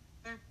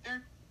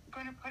they're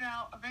going to put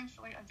out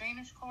eventually a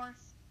Danish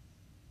course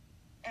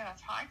and a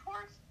Thai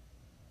course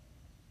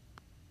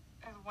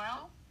as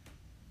well.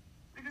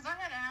 Because I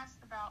had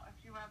asked about a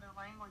few other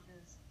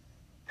languages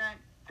that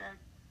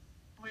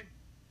would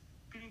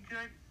be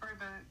good for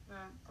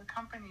the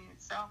company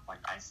itself, like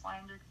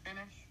Icelandic,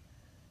 Finnish.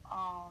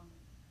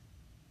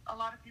 A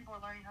lot of people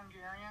are learning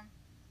Hungarian.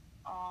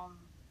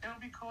 It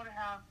would be cool to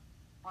have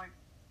like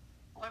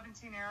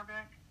Levantine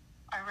Arabic,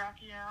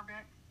 Iraqi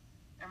Arabic,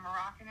 and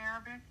Moroccan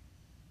Arabic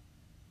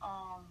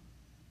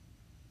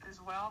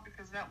as well,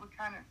 because that would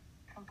kind of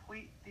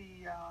complete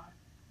the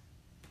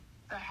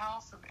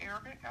house of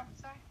Arabic, I would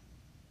say,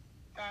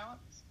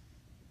 dialects.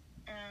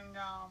 And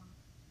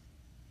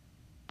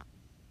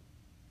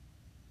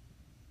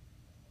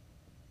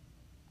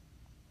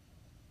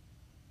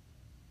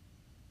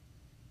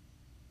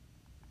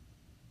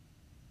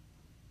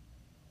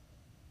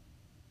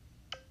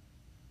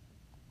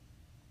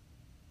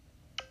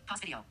Pause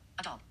video.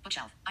 Adult.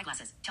 Bookshelf.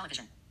 Eyeglasses.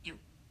 Television. You.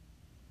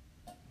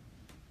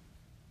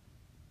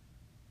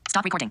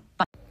 Stop recording.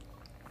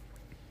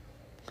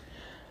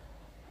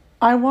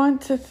 I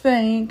want to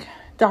thank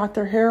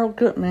Dr. Harold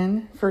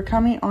Gutman for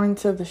coming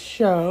onto the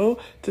show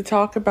to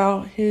talk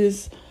about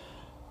his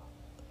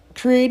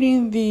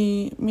creating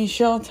the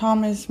Michelle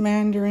Thomas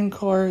Mandarin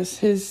course,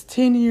 his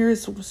 10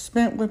 years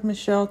spent with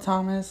Michelle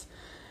Thomas,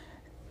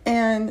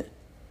 and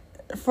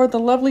for the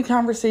lovely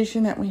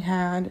conversation that we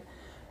had.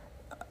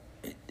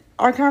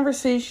 Our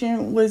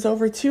conversation was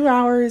over 2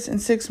 hours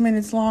and 6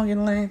 minutes long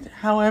in length.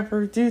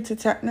 However, due to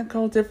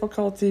technical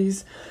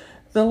difficulties,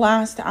 the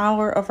last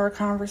hour of our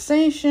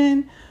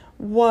conversation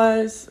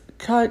was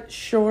cut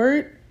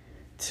short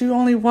to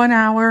only 1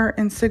 hour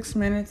and 6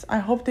 minutes. I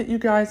hope that you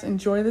guys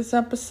enjoy this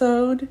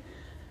episode.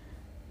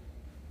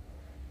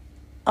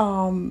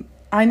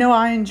 I know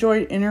I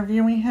enjoyed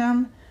interviewing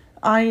him.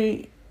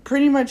 I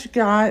pretty much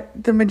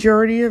got the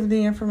majority of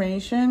the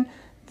information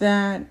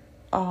that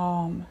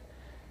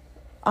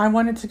I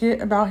wanted to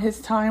get about his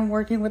time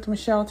working with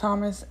Michelle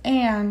Thomas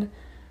and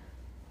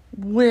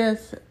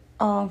with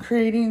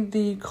creating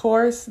the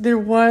course. There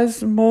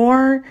was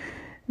more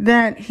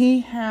that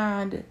he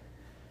had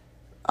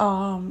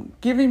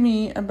given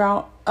me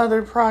about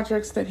other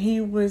projects that he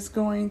was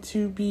going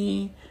to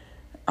be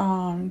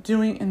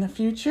doing in the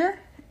future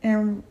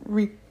in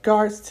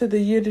regards to the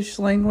Yiddish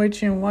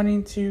language and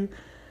wanting to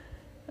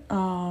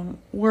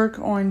work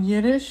on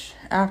Yiddish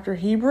after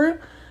Hebrew,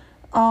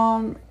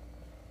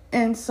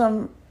 and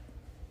some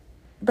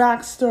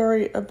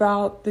backstory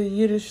about the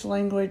Yiddish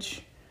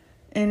language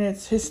and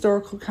its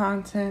historical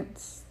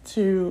contents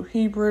to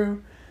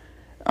Hebrew.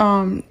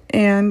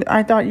 And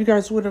I thought you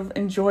guys would have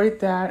enjoyed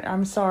that.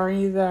 I'm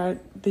sorry that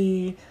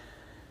the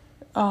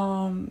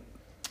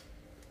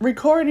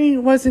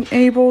recording wasn't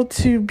able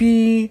to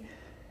be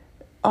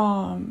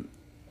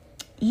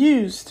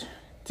used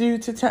due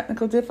to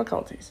technical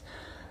difficulties.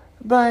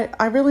 But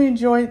I really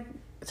enjoyed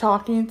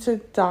talking to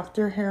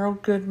Dr.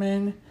 Harold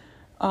Gutman.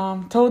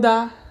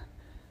 Toda,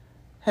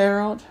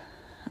 Harold.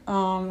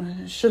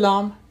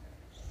 Shalom.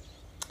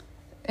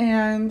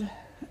 And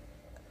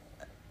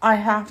I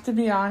have to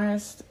be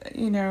honest,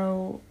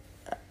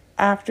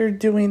 after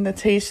doing the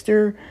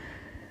taster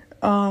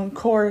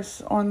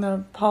course on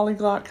the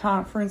Polyglot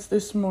Conference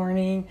this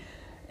morning,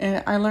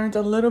 and I learned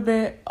a little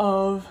bit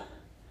of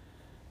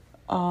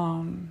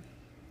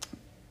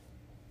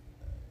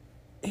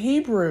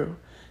Hebrew,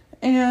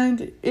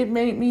 and it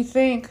made me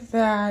think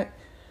that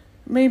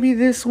maybe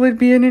this would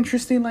be an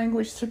interesting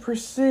language to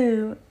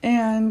pursue,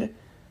 and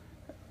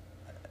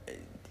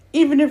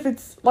even if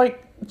it's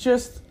like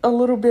just a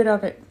little bit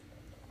of it.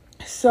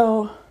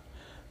 So,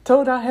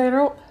 Toda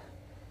Harold,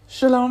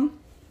 Shalom,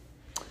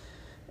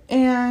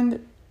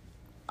 and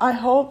I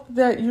hope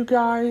that you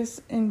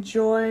guys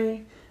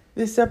enjoy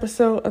this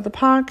episode of the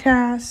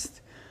podcast.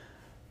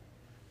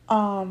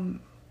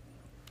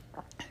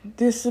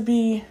 This will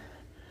be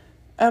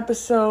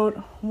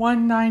episode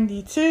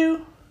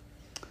 192,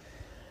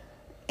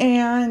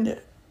 and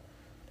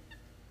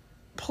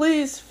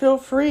please feel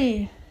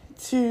free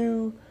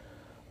to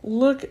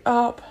look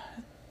up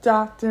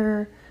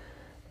Dr.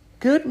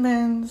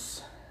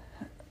 Gutman's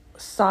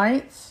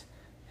site,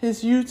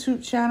 his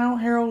YouTube channel,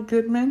 Harold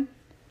Gutman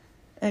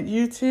at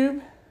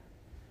YouTube,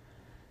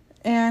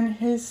 and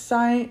his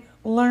site,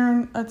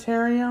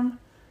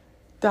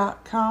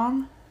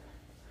 learnaterium.com.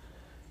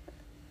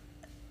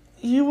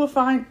 You will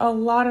find a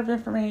lot of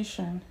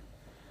information.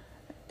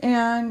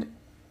 And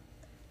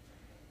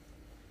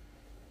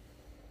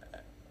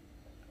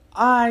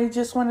I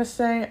just want to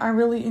say I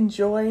really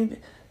enjoyed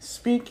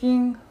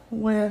speaking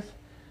with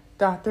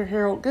Dr.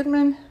 Harold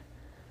Gutman.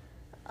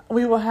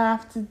 We will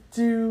have to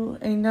do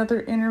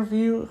another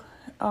interview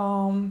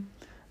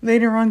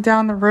later on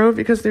down the road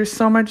because there's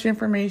so much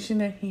information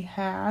that he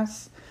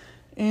has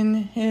in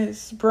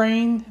his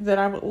brain that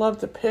I would love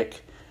to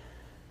pick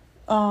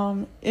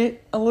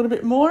it a little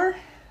bit more.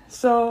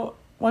 So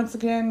once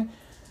again,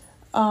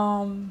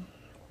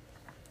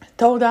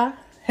 Toda,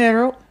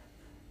 Harold,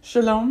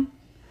 Shalom.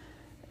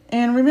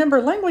 And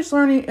remember, language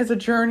learning is a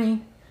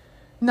journey,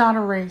 not a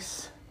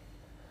race.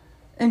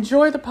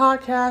 Enjoy the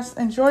podcast,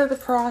 enjoy the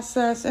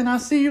process, and I'll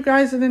see you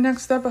guys in the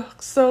next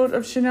episode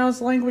of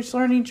Chanel's Language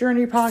Learning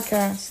Journey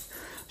podcast.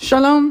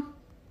 Shalom.